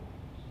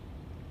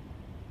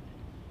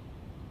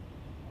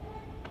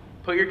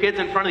 Put your kids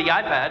in front of the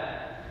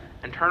iPad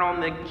and turn on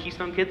the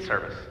Keystone Kids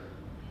service.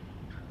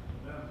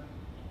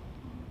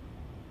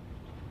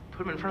 Put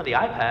them in front of the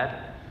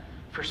iPad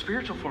for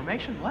spiritual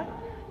formation? What?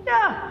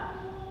 Yeah.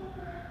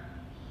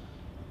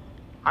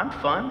 I'm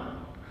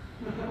fun.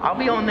 I'll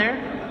be on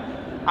there.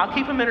 I'll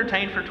keep them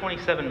entertained for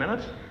 27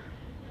 minutes.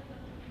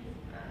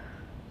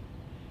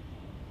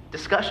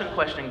 Discussion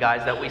question,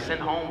 guys, that we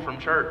send home from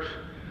church.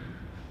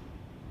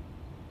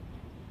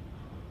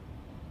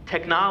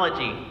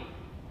 Technology.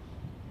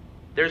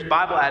 There's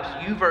Bible apps.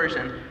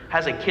 YouVersion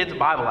has a kids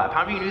Bible app.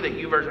 How many of you knew that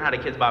YouVersion had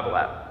a kids Bible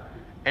app?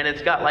 And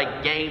it's got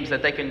like games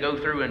that they can go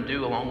through and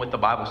do along with the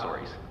Bible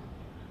stories.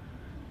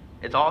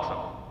 It's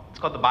awesome. It's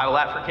called the Bible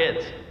app for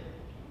kids.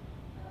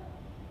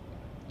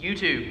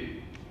 YouTube.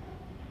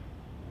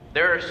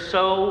 There are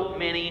so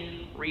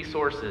many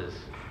resources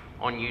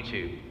on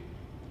YouTube.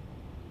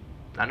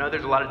 I know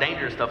there's a lot of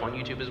dangerous stuff on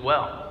YouTube as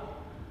well.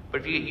 But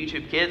if you get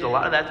YouTube Kids, a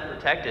lot of that's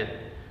protected.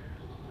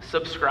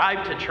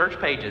 Subscribe to church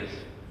pages.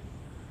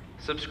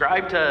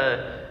 Subscribe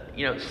to,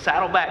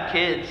 Saddleback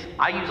Kids.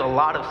 I use a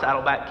lot of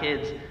Saddleback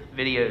Kids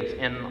videos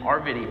in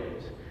our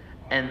videos.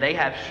 And they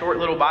have short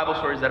little Bible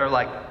stories that are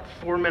like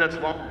 4 minutes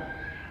long.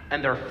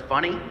 And they're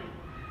funny.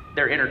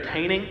 They're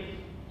entertaining.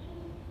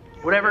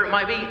 Whatever it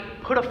might be,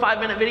 put a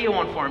 5-minute video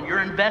on for them. You're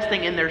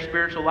investing in their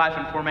spiritual life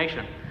and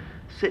formation.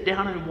 Sit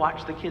down and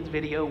watch the kids'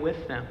 video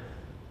with them.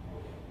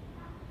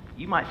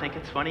 You might think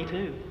it's funny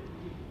too.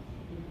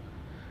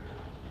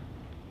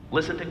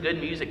 Listen to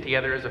good music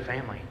together as a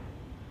family.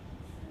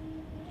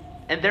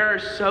 And there are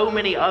so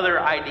many other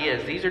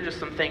ideas. These are just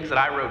some things that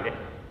I wrote down.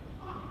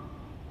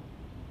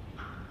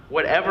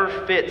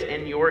 Whatever fits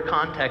in your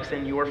context,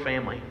 in your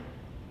family.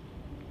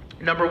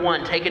 Number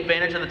 1, take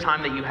advantage of the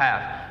time that you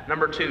have.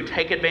 Number 2,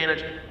 take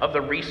advantage of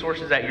the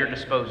resources at your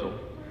disposal.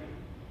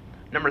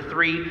 Number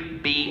 3,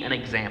 be an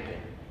example.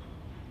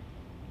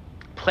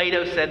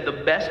 Plato said the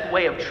best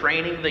way of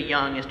training the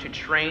young is to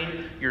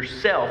train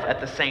yourself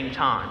at the same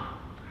time,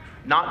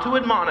 not to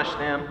admonish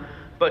them,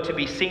 but to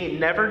be seen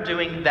never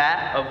doing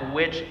that of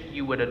which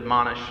you would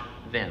admonish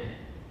them.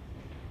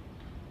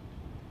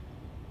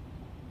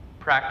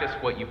 Practice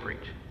what you preach.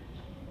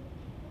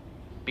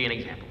 Be an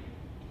example.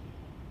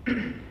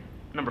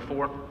 Number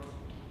 4,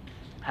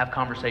 have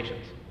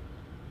conversations.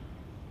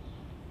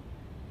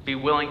 Be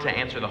willing to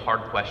answer the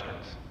hard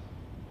questions.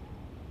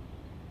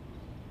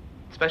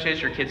 Especially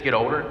as your kids get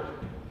older,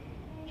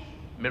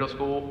 middle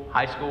school,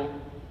 high school.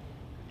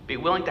 Be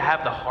willing to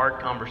have the hard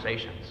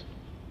conversations.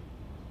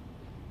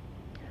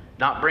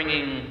 Not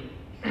bringing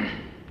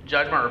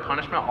judgment or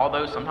punishment,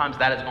 although sometimes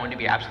that is going to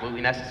be absolutely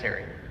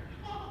necessary.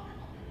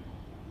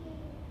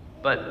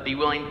 But be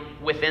willing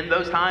within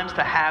those times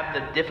to have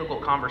the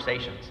difficult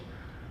conversations.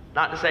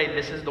 Not to say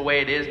this is the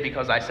way it is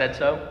because I said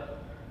so,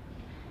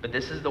 but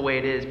this is the way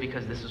it is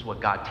because this is what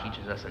God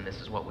teaches us and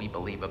this is what we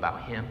believe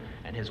about Him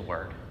and His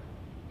Word.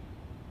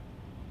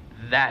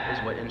 That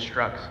is what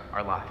instructs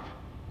our life.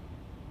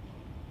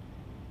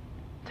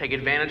 Take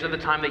advantage of the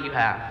time that you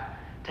have.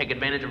 Take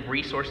advantage of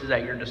resources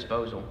at your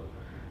disposal.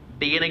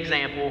 Be an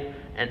example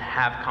and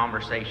have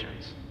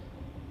conversations.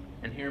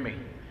 And hear me,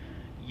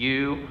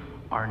 you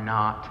are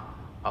not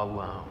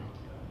alone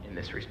in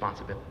this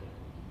responsibility.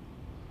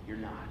 You're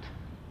not.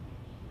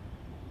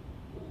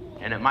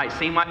 And it might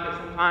seem like it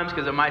sometimes,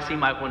 because it might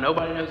seem like, well,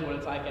 nobody knows what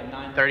it's like at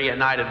 9:30 at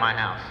night in my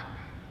house.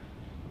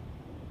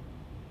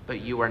 But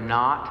you are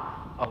not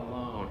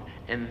alone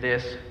in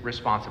this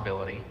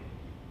responsibility.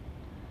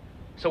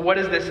 So what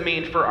does this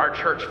mean for our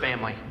church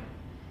family?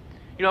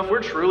 You know, if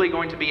we're truly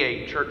going to be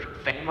a church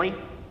family,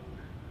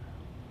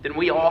 then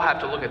we all have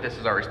to look at this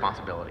as our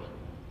responsibility.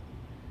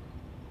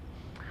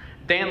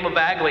 Dan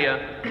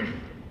Lavaglia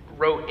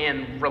wrote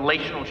in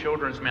Relational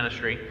Children's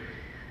Ministry,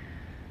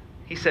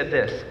 he said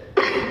this,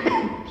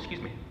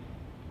 excuse me,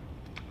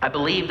 I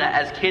believe that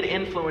as kid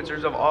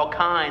influencers of all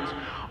kinds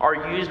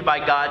are used by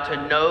God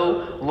to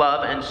know,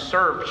 love, and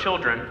serve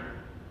children,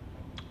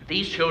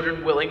 these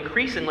children will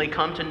increasingly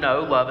come to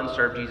know, love, and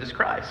serve Jesus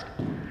Christ.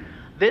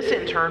 This,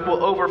 in turn,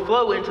 will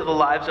overflow into the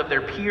lives of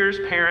their peers,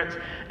 parents,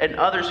 and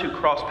others who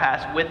cross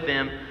paths with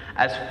them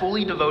as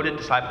fully devoted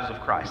disciples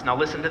of Christ. Now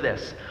listen to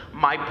this.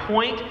 My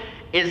point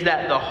is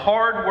that the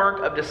hard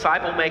work of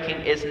disciple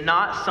making is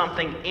not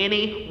something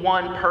any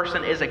one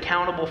person is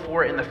accountable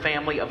for in the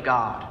family of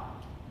God.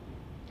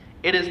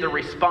 It is the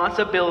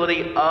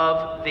responsibility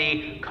of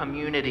the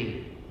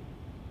community.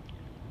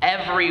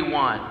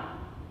 Everyone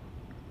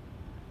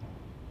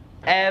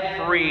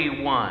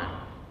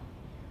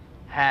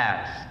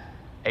has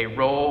a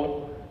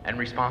role and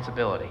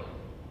responsibility.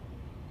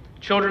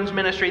 Children's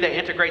ministry that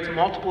integrates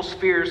multiple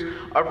spheres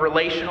of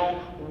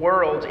relational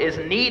worlds is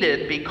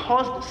needed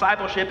because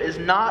discipleship is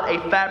not a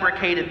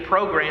fabricated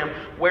program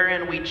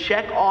wherein we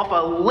check off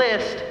a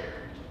list.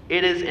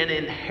 It is an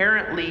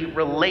inherently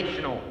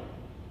relational,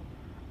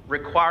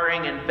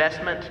 requiring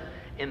investment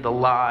in the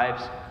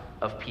lives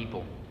of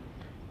people.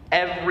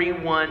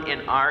 Everyone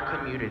in our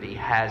community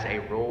has a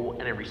role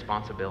and a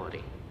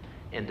responsibility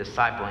in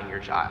discipling your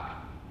child.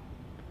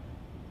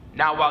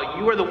 Now, while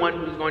you are the one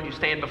who's going to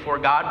stand before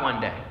God one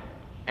day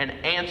and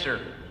answer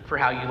for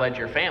how you led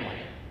your family,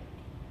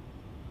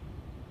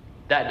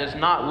 that does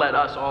not let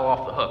us all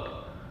off the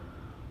hook.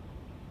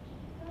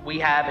 We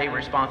have a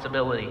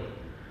responsibility.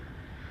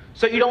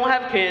 So you don't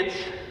have kids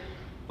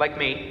like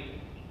me,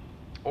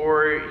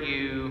 or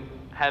you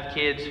have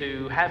kids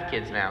who have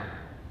kids now,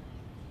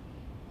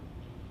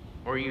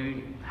 or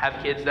you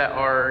have kids that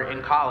are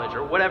in college,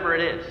 or whatever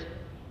it is.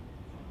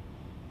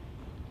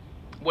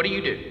 What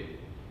do?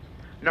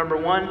 Number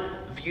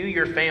 1, view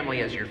your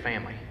family as your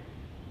family.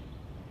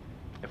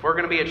 If we're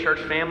going to be a church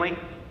family,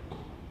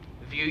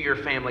 view your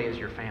family as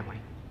your family.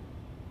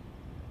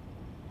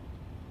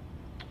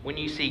 When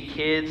you see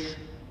kids,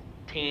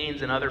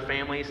 teens, and other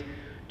families,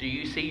 do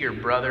you see your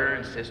brother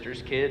and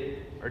sister's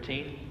kid or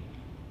teen?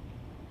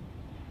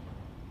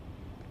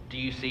 Do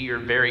you see your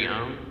very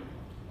own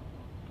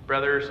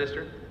brother or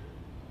sister?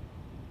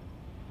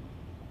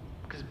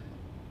 Because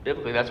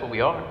biblically, that's what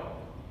we are.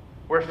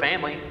 We're a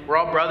family. We're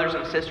all brothers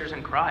and sisters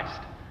in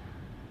Christ.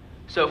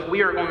 So if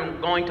we are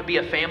going to be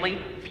a family,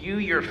 view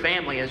your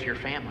family as your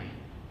family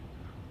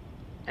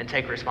and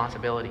take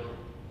responsibility.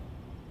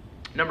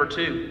 Number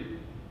 2,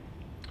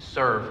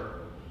 serve.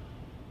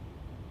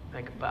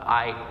 But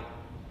I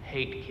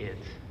hate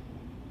kids.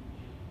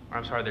 Or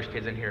I'm sorry, there's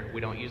kids in here.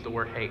 We don't use the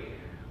word hate.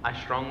 I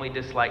strongly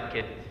dislike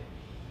kids.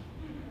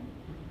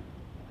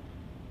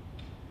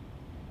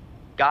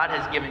 God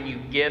has given you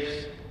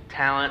gifts,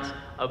 talents,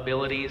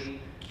 abilities.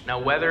 Now,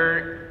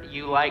 whether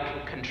you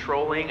like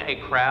controlling a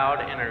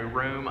crowd in a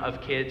room of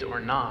kids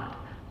or not,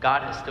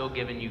 God has still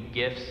given you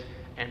gifts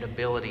and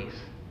abilities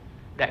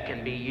that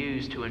can be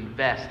used to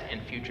invest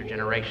in future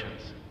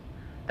generations.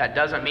 That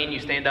doesn't mean you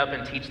stand up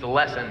and teach the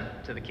lesson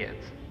to the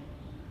kids.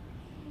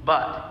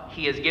 But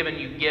He has given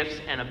you gifts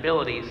and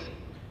abilities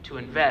to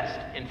invest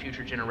in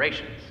future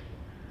generations.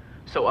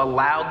 So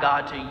allow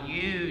God to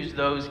use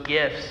those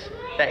gifts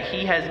that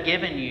He has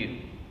given you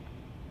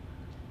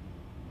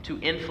to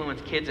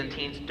influence kids and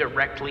teens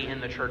directly in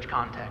the church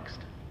context.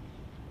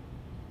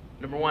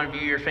 Number 1,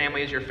 view your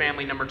family as your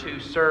family. Number 2,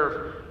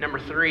 serve. Number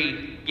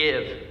 3,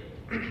 give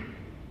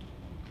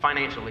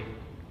financially.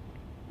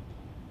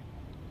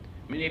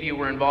 Many of you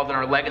were involved in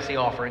our legacy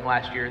offering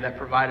last year that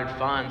provided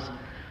funds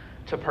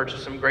to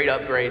purchase some great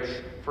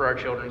upgrades for our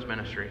children's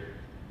ministry.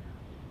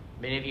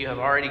 Many of you have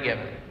already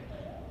given.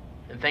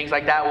 And things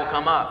like that will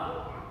come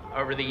up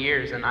over the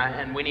years,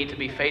 and we need to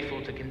be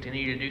faithful to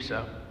continue to do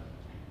so.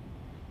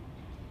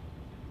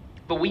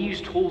 But we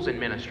use tools in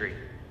ministry,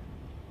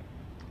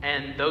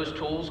 and those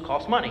tools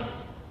cost money.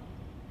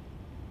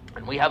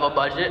 And we have a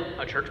budget,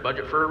 a church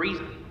budget, for a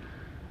reason.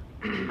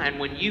 And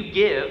when you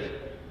give,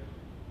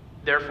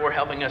 therefore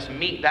helping us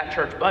meet that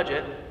church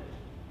budget,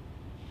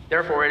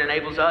 therefore it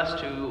enables us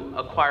to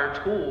acquire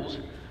tools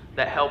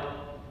that help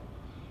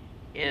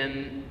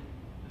in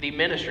the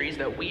ministries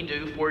that we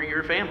do for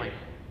your family.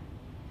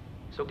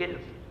 So give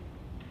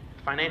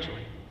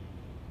financially,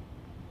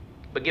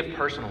 but give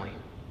personally.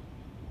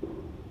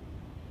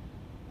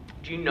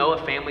 Do you know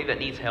a family that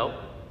needs help,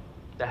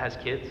 that has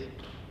kids,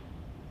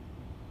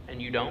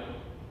 and you don't?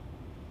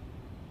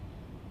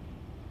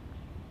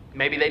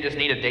 Maybe they just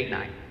need a date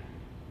night.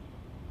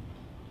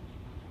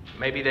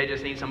 Maybe they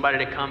just need somebody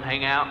to come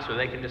hang out so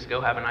they can just go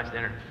have a nice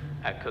dinner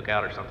at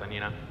Cookout or something, you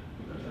know?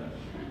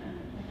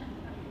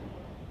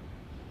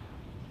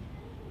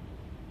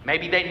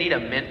 Maybe they need a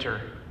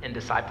mentor in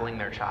discipling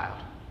their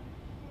child.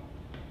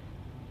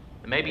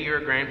 Maybe you're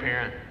a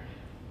grandparent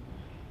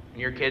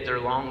and your kids are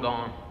long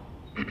gone,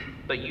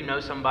 but you know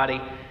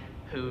somebody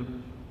who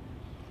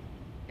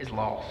is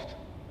lost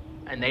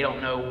and they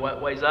don't know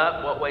what way's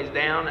up, what way's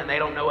down, and they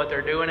don't know what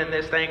they're doing in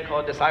this thing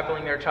called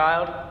discipling their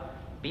child.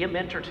 Be a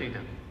mentor to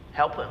them.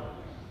 Help them.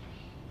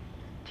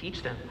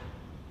 Teach them.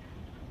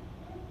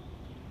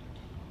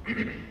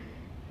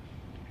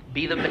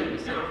 Be the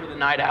babysitter for the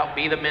night out.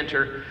 Be the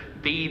mentor.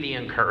 Be the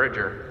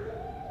encourager.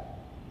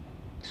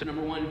 So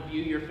number 1,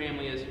 view your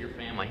family as your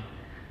family.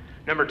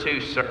 Number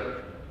 2,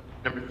 serve.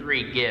 Number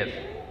 3, give.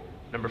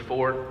 Number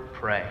 4,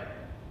 pray.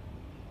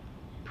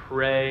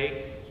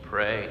 Pray,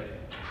 pray,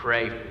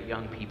 pray for the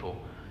young people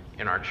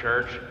in our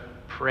church.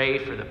 Pray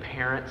for the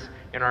parents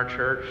in our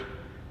church.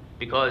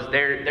 Because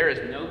there is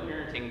no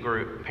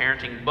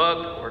parenting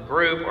book or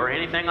group or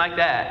anything like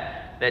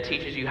that that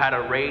teaches you how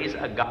to raise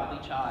a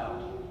godly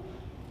child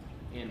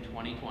in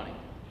 2020.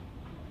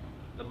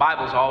 The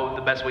Bible's all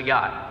the best we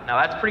got. Now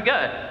that's pretty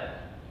good.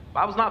 The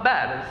Bible's not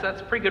bad.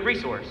 That's a pretty good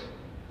resource.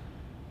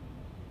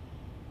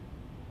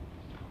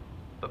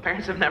 But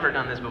parents have never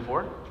done this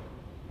before.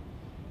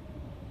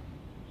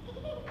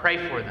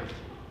 Pray for them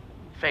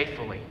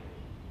faithfully.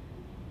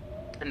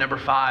 And number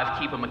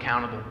 5, keep them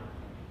accountable.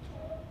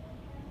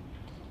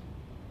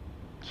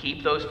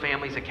 Keep those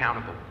families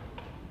accountable.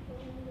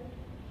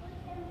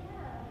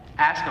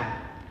 Ask them,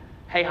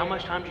 hey, how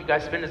much time do you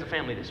guys spend as a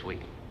family this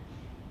week?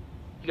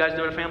 You guys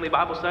doing a family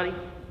Bible study? Did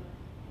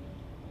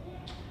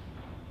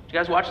you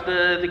guys watch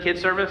the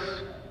kids' service?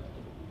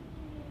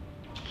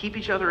 Keep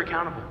each other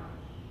accountable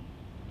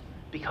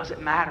because it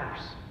matters.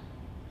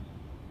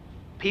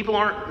 People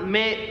aren't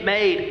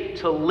made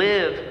to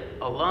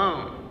live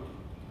alone.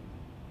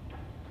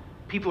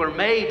 People are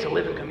made to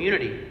live in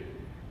community.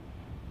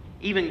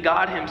 Even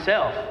God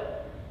himself,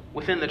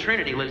 within the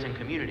Trinity, lives in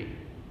community.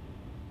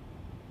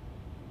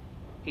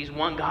 He's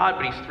one God,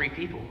 but he's 3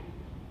 people.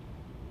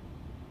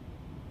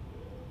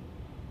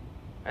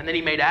 And then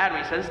he made Adam,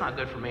 and he said, it's not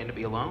good for man to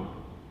be alone.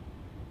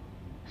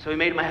 So he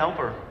made him a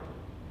helper,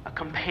 a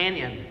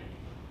companion.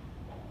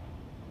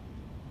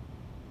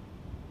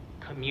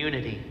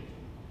 Community.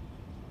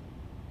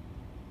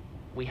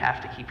 We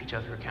have to keep each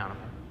other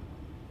accountable.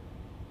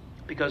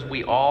 Because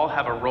we all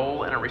have a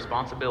role and a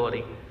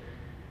responsibility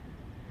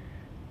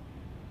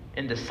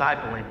in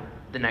discipling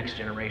the next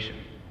generation.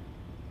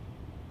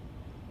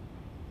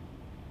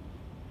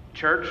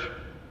 Church,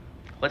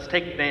 let's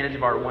take advantage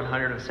of our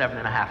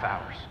 107.5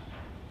 hours.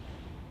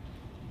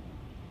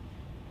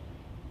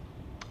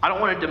 I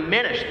don't want to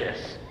diminish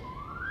this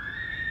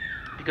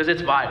because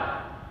it's vital.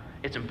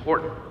 It's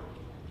important.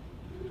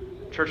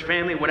 Church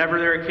family, whenever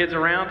there are kids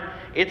around,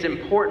 it's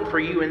important for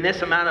you in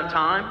this amount of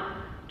time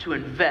to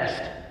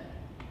invest,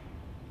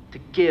 to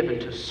give and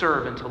to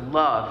serve and to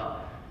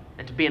love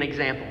and to be an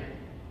example.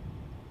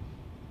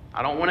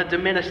 I don't want to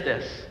diminish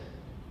this,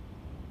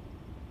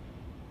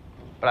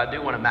 but I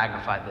do want to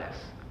magnify this.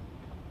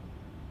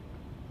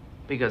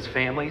 Because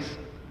families,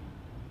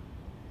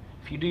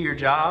 if you do your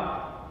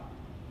job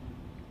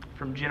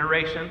from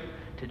generation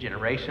to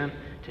generation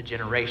to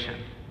generation,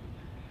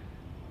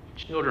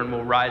 children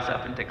will rise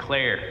up and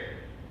declare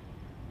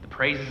the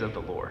praises of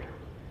the Lord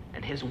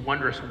and his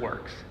wondrous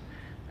works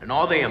and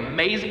all the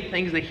amazing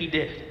things that he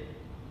did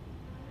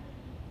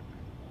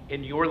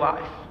in your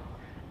life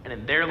and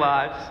in their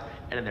lives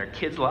and in their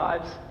kids'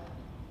 lives.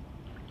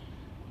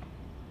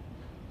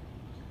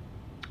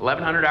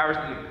 1,100 hours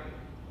a year.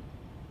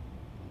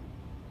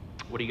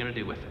 What are you going to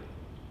do with it?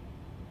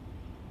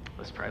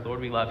 Let's pray. Lord,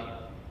 we love you.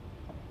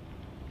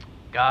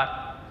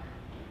 God,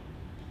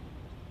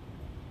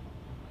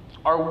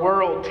 Our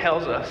world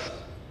tells us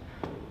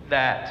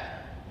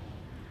that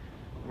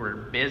we're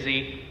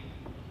busy,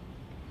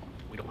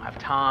 we don't have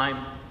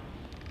time,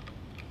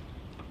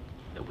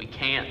 that we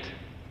can't,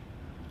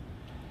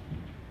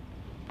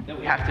 that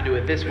we have to do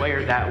it this way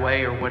or that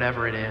way or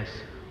whatever it is.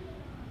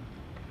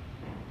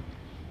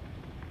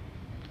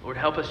 Lord,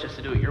 help us just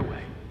to do it your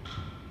way.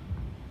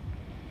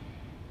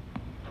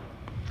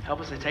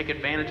 Help us to take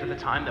advantage of the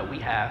time that we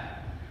have.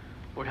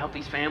 Lord, help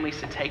these families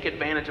to take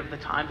advantage of the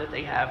time that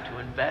they have to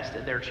invest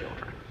in their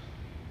children.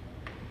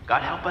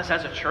 God, help us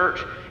as a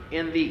church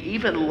in the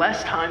even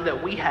less time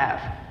that we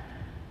have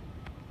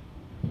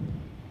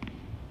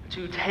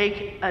to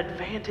take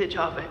advantage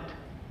of it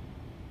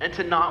and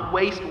to not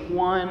waste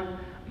 1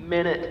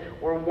 minute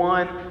or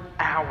 1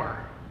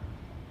 hour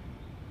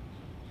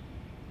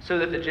so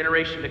that the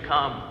generation to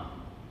come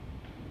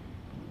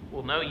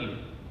will know you,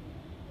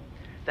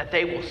 that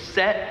they will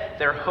set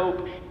their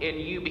hope in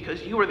you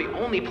because you are the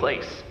only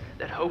place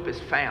that hope is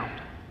found.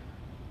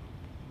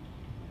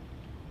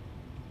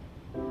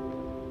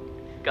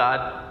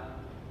 God,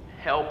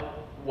 help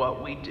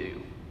what we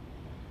do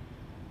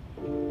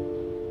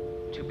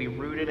to be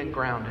rooted and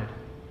grounded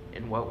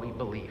in what we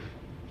believe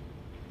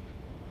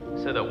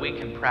so that we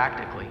can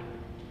practically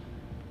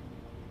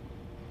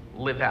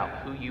live out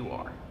who you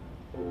are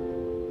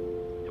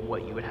and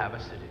what you would have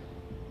us to do.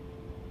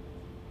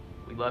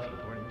 We love you,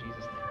 Lord, in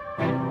Jesus'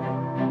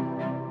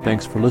 name.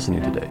 Thanks for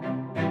listening today.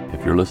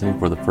 If you're listening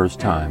for the first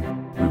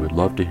time, we would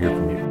love to hear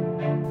from you.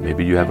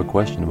 Maybe you have a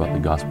question about the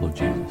gospel of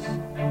Jesus.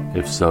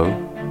 If so,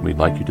 we'd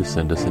like you to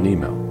send us an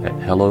email at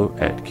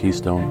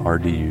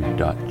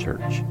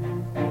hello@keystonerdu.church.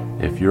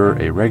 If you're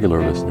a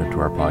regular listener to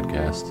our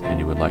podcast and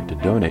you would like to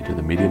donate to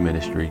the media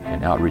ministry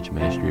and outreach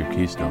ministry of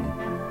Keystone,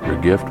 your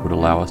gift would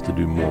allow us to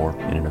do more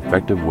in an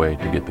effective way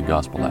to get the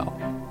gospel out.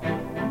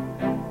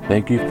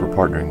 Thank you for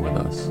partnering with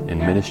us in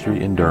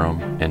ministry in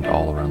Durham and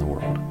all around the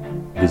world.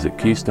 Visit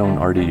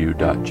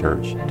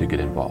keystonerdu.church to get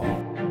involved.